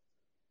fight?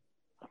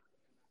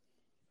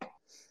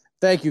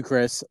 Thank you,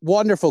 Chris.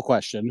 Wonderful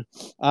question.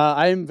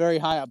 I am very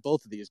high on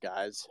both of these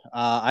guys.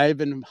 I've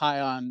been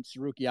high on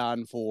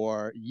Sarukian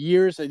for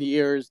years and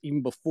years,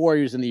 even before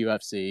he was in the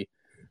UFC.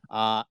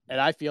 And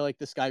I feel like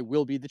this guy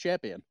will be the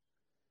champion.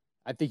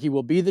 I think he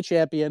will be the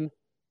champion.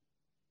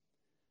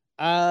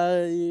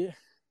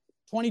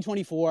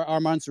 2024,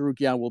 Arman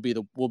Sarukian will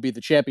be the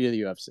champion of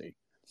the UFC.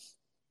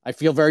 I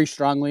feel very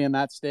strongly in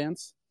that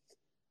stance.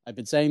 I've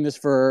been saying this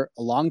for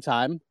a long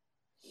time,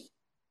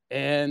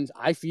 and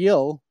I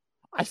feel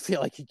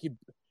like he could.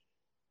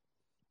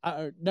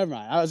 Never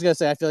mind. I was gonna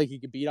say I feel like he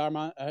could beat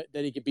Arman.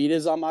 That he could beat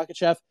Islam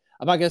Makhachev.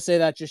 I'm not gonna say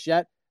that just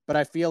yet, but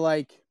I feel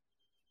like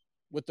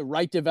with the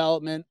right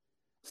development,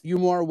 a few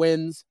more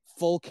wins,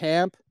 full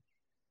camp,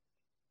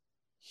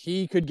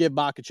 he could give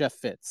Makhachev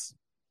fits.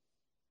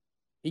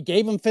 He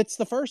gave him fits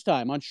the first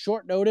time on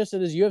short notice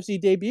at his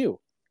UFC debut.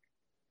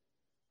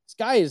 This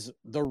guy is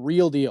the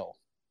real deal.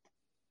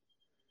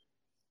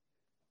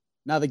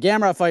 Now, the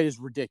Gamrot fight is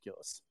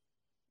ridiculous.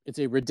 It's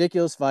a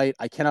ridiculous fight.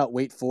 I cannot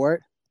wait for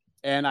it.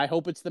 And I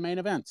hope it's the main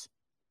event.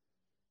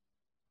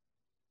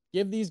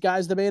 Give these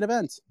guys the main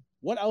event.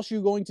 What else are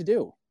you going to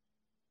do?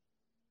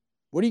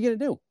 What are you going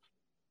to do?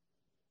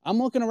 I'm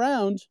looking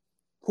around.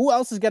 Who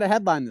else is going to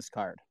headline this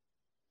card?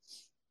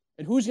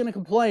 And who's going to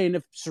complain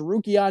if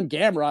Sarukian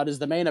Gamrot is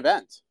the main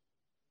event?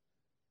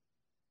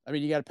 I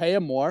mean, you got to pay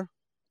him more.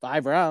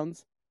 5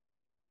 rounds.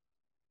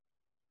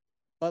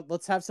 But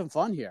let's have some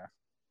fun here.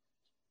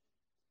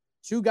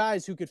 2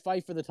 guys who could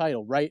fight for the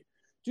title, right?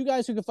 2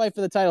 guys who could fight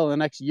for the title in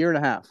the next year and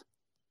a half.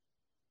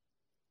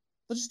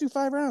 Let's just do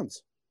 5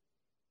 rounds.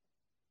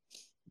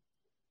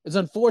 It's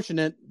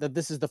unfortunate that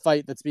this is the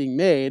fight that's being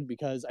made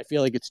because I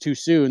feel like it's too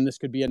soon. This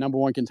could be a number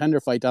 1 contender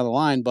fight down the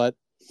line, but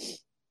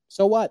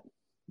so what?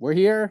 We're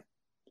here.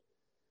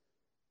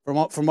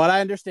 From what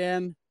I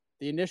understand,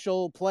 the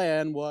initial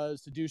plan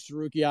was to do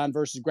Sarukian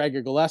versus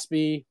Gregor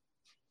Gillespie.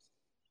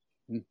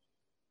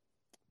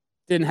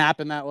 Didn't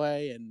happen that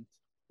way, and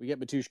we get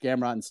Mateusz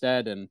Gamrot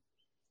instead, and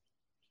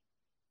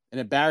an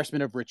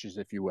embarrassment of riches,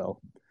 if you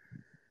will.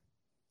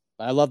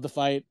 I love the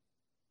fight.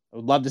 I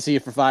would love to see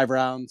it for 5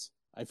 rounds.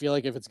 I feel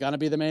like if it's going to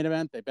be the main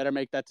event, they better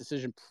make that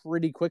decision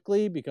pretty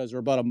quickly because we're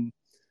about a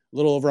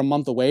little over a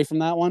month away from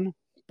that one.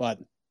 But,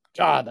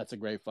 God, that's a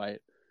great fight.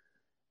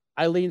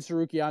 I lean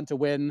Sarukian to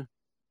win.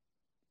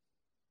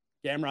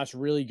 Gamrot's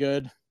really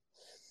good.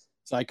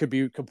 So I could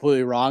be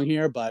completely wrong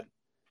here, but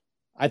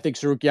I think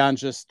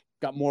Sarukian's just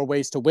got more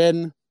ways to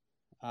win.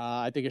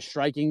 I think his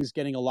striking's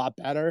getting a lot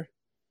better.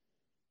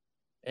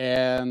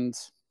 And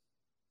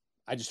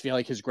I just feel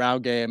like his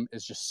ground game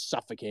is just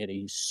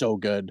suffocating. He's so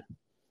good.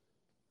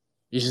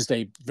 He's just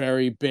a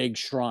very big,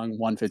 strong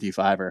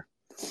 155er.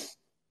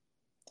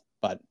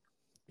 But,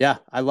 yeah,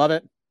 I love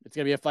it. It's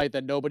going to be a fight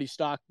that nobody's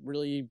stock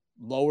really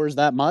lowers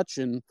that much.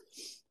 And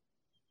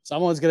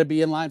someone's going to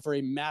be in line for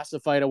a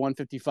massive fight at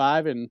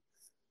 155. And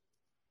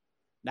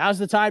now's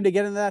the time to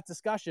get into that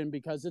discussion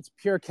because it's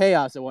pure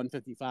chaos at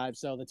 155.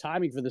 So the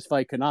timing for this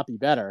fight could not be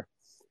better.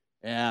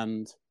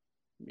 And,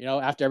 you know,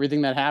 after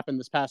everything that happened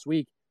this past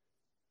week,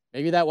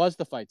 maybe that was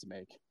the fight to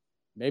make.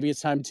 Maybe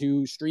it's time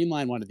to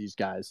streamline one of these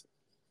guys.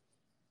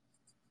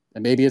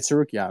 And maybe it's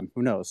Sarukian.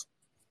 Who knows?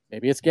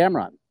 Maybe it's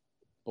Gamrot.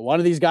 But one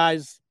of these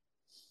guys,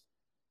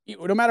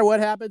 no matter what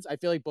happens, I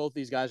feel like both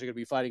these guys are going to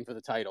be fighting for the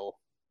title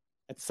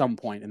at some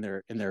point in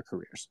their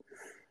careers.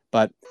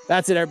 But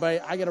that's it, everybody.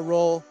 I got to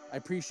roll. I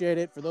appreciate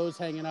it. For those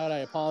hanging out, I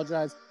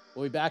apologize.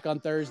 We'll be back on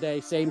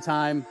Thursday, same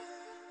time.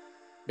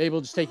 Maybe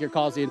we'll just take your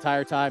calls the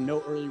entire time.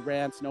 No early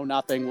rants, no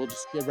nothing. We'll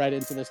just get right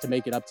into this to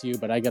make it up to you.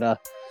 But I gotta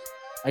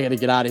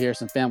get out of here.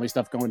 Some family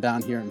stuff going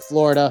down here in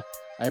Florida.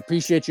 I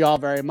appreciate you all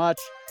very much.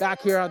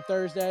 Back here on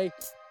Thursday.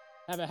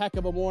 Have a heck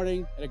of a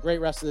morning and a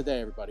great rest of the day,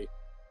 everybody.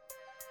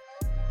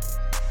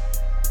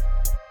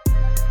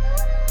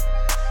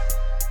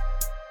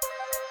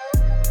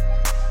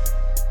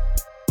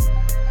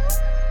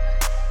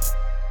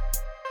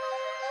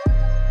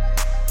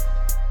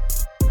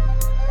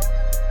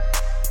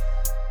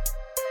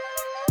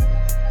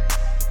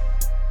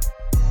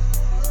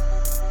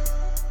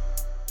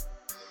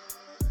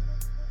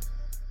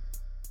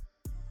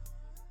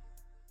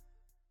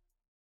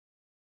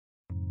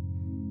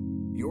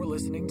 You're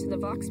listening to the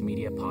Vox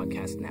Media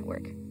Podcast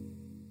Network.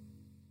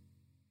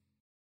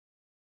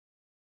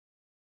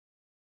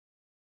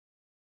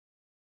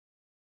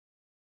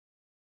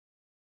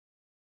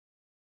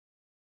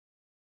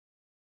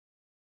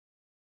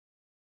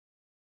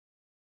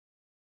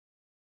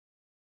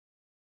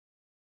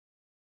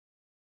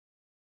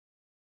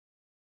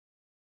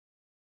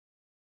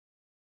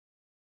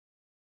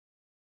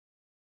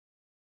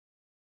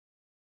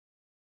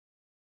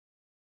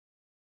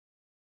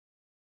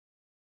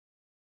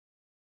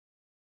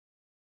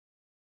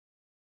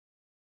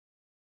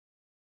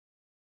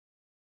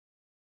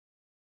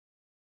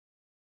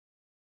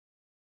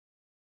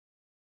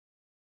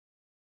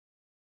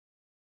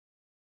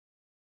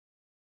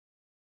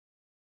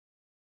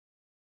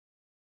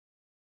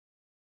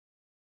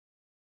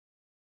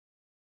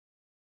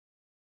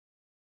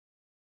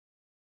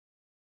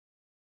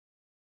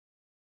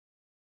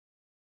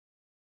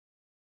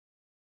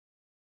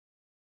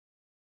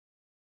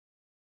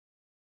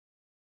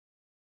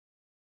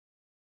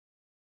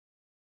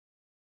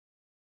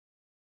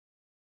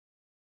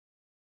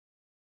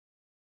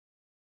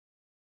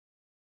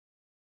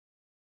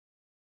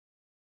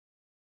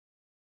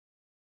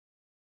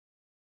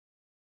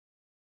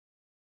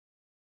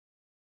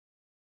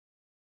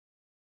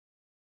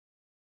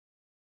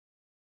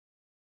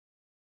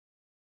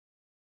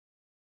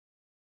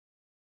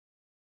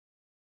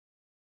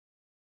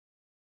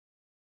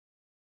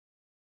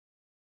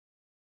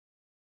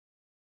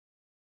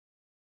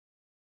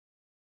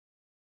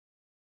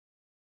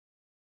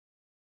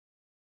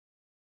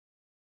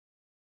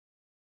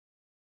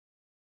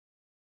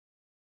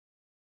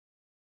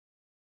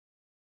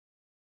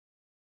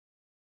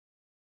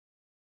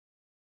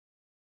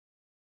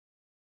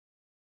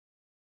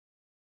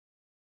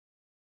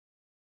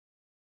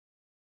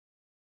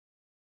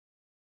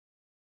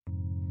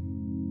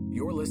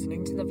 You're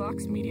listening to the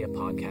Vox Media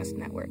Podcast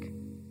Network.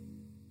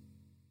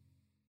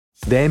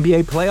 The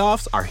NBA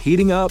playoffs are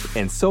heating up,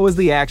 and so is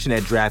the action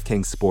at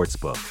DraftKings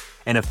Sportsbook,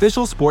 an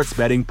official sports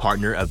betting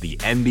partner of the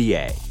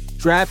NBA.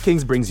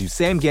 DraftKings brings you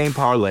same-game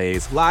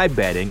parlays, live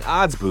betting,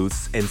 odds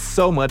boosts, and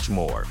so much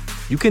more.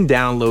 You can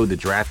download the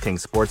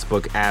DraftKings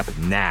Sportsbook app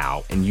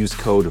now and use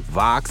code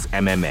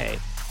VOXMMA.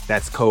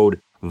 That's code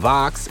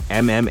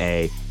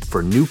VOXMMA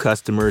for new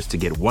customers to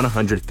get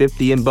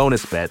 $150 in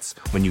bonus bets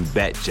when you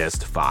bet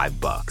just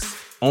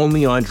 $5.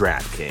 Only on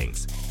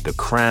DraftKings. The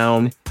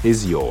crown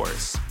is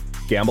yours.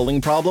 Gambling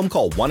problem?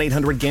 Call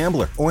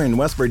 1-800-GAMBLER. Or in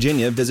West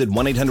Virginia, visit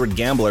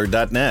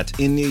 1-800-GAMBLER.net.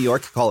 In New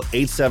York, call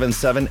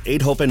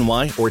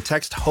 877-8-HOPE-NY or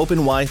text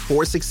HOPE-NY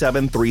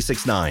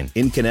 467-369.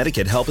 In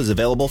Connecticut, help is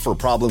available for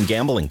problem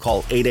gambling.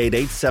 Call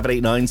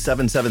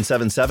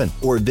 888-789-7777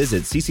 or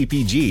visit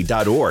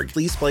ccpg.org.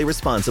 Please play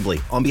responsibly.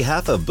 On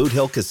behalf of Boot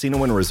Hill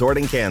Casino and Resort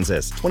in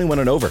Kansas, 21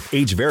 and over.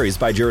 Age varies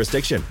by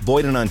jurisdiction.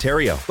 Void in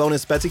Ontario.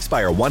 Bonus bets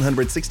expire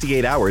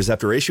 168 hours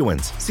after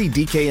issuance. See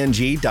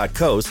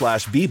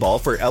dkng.co/bball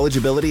for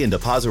eligibility and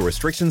deposit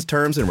restrictions,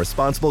 terms, and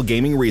responsible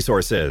gaming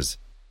resources.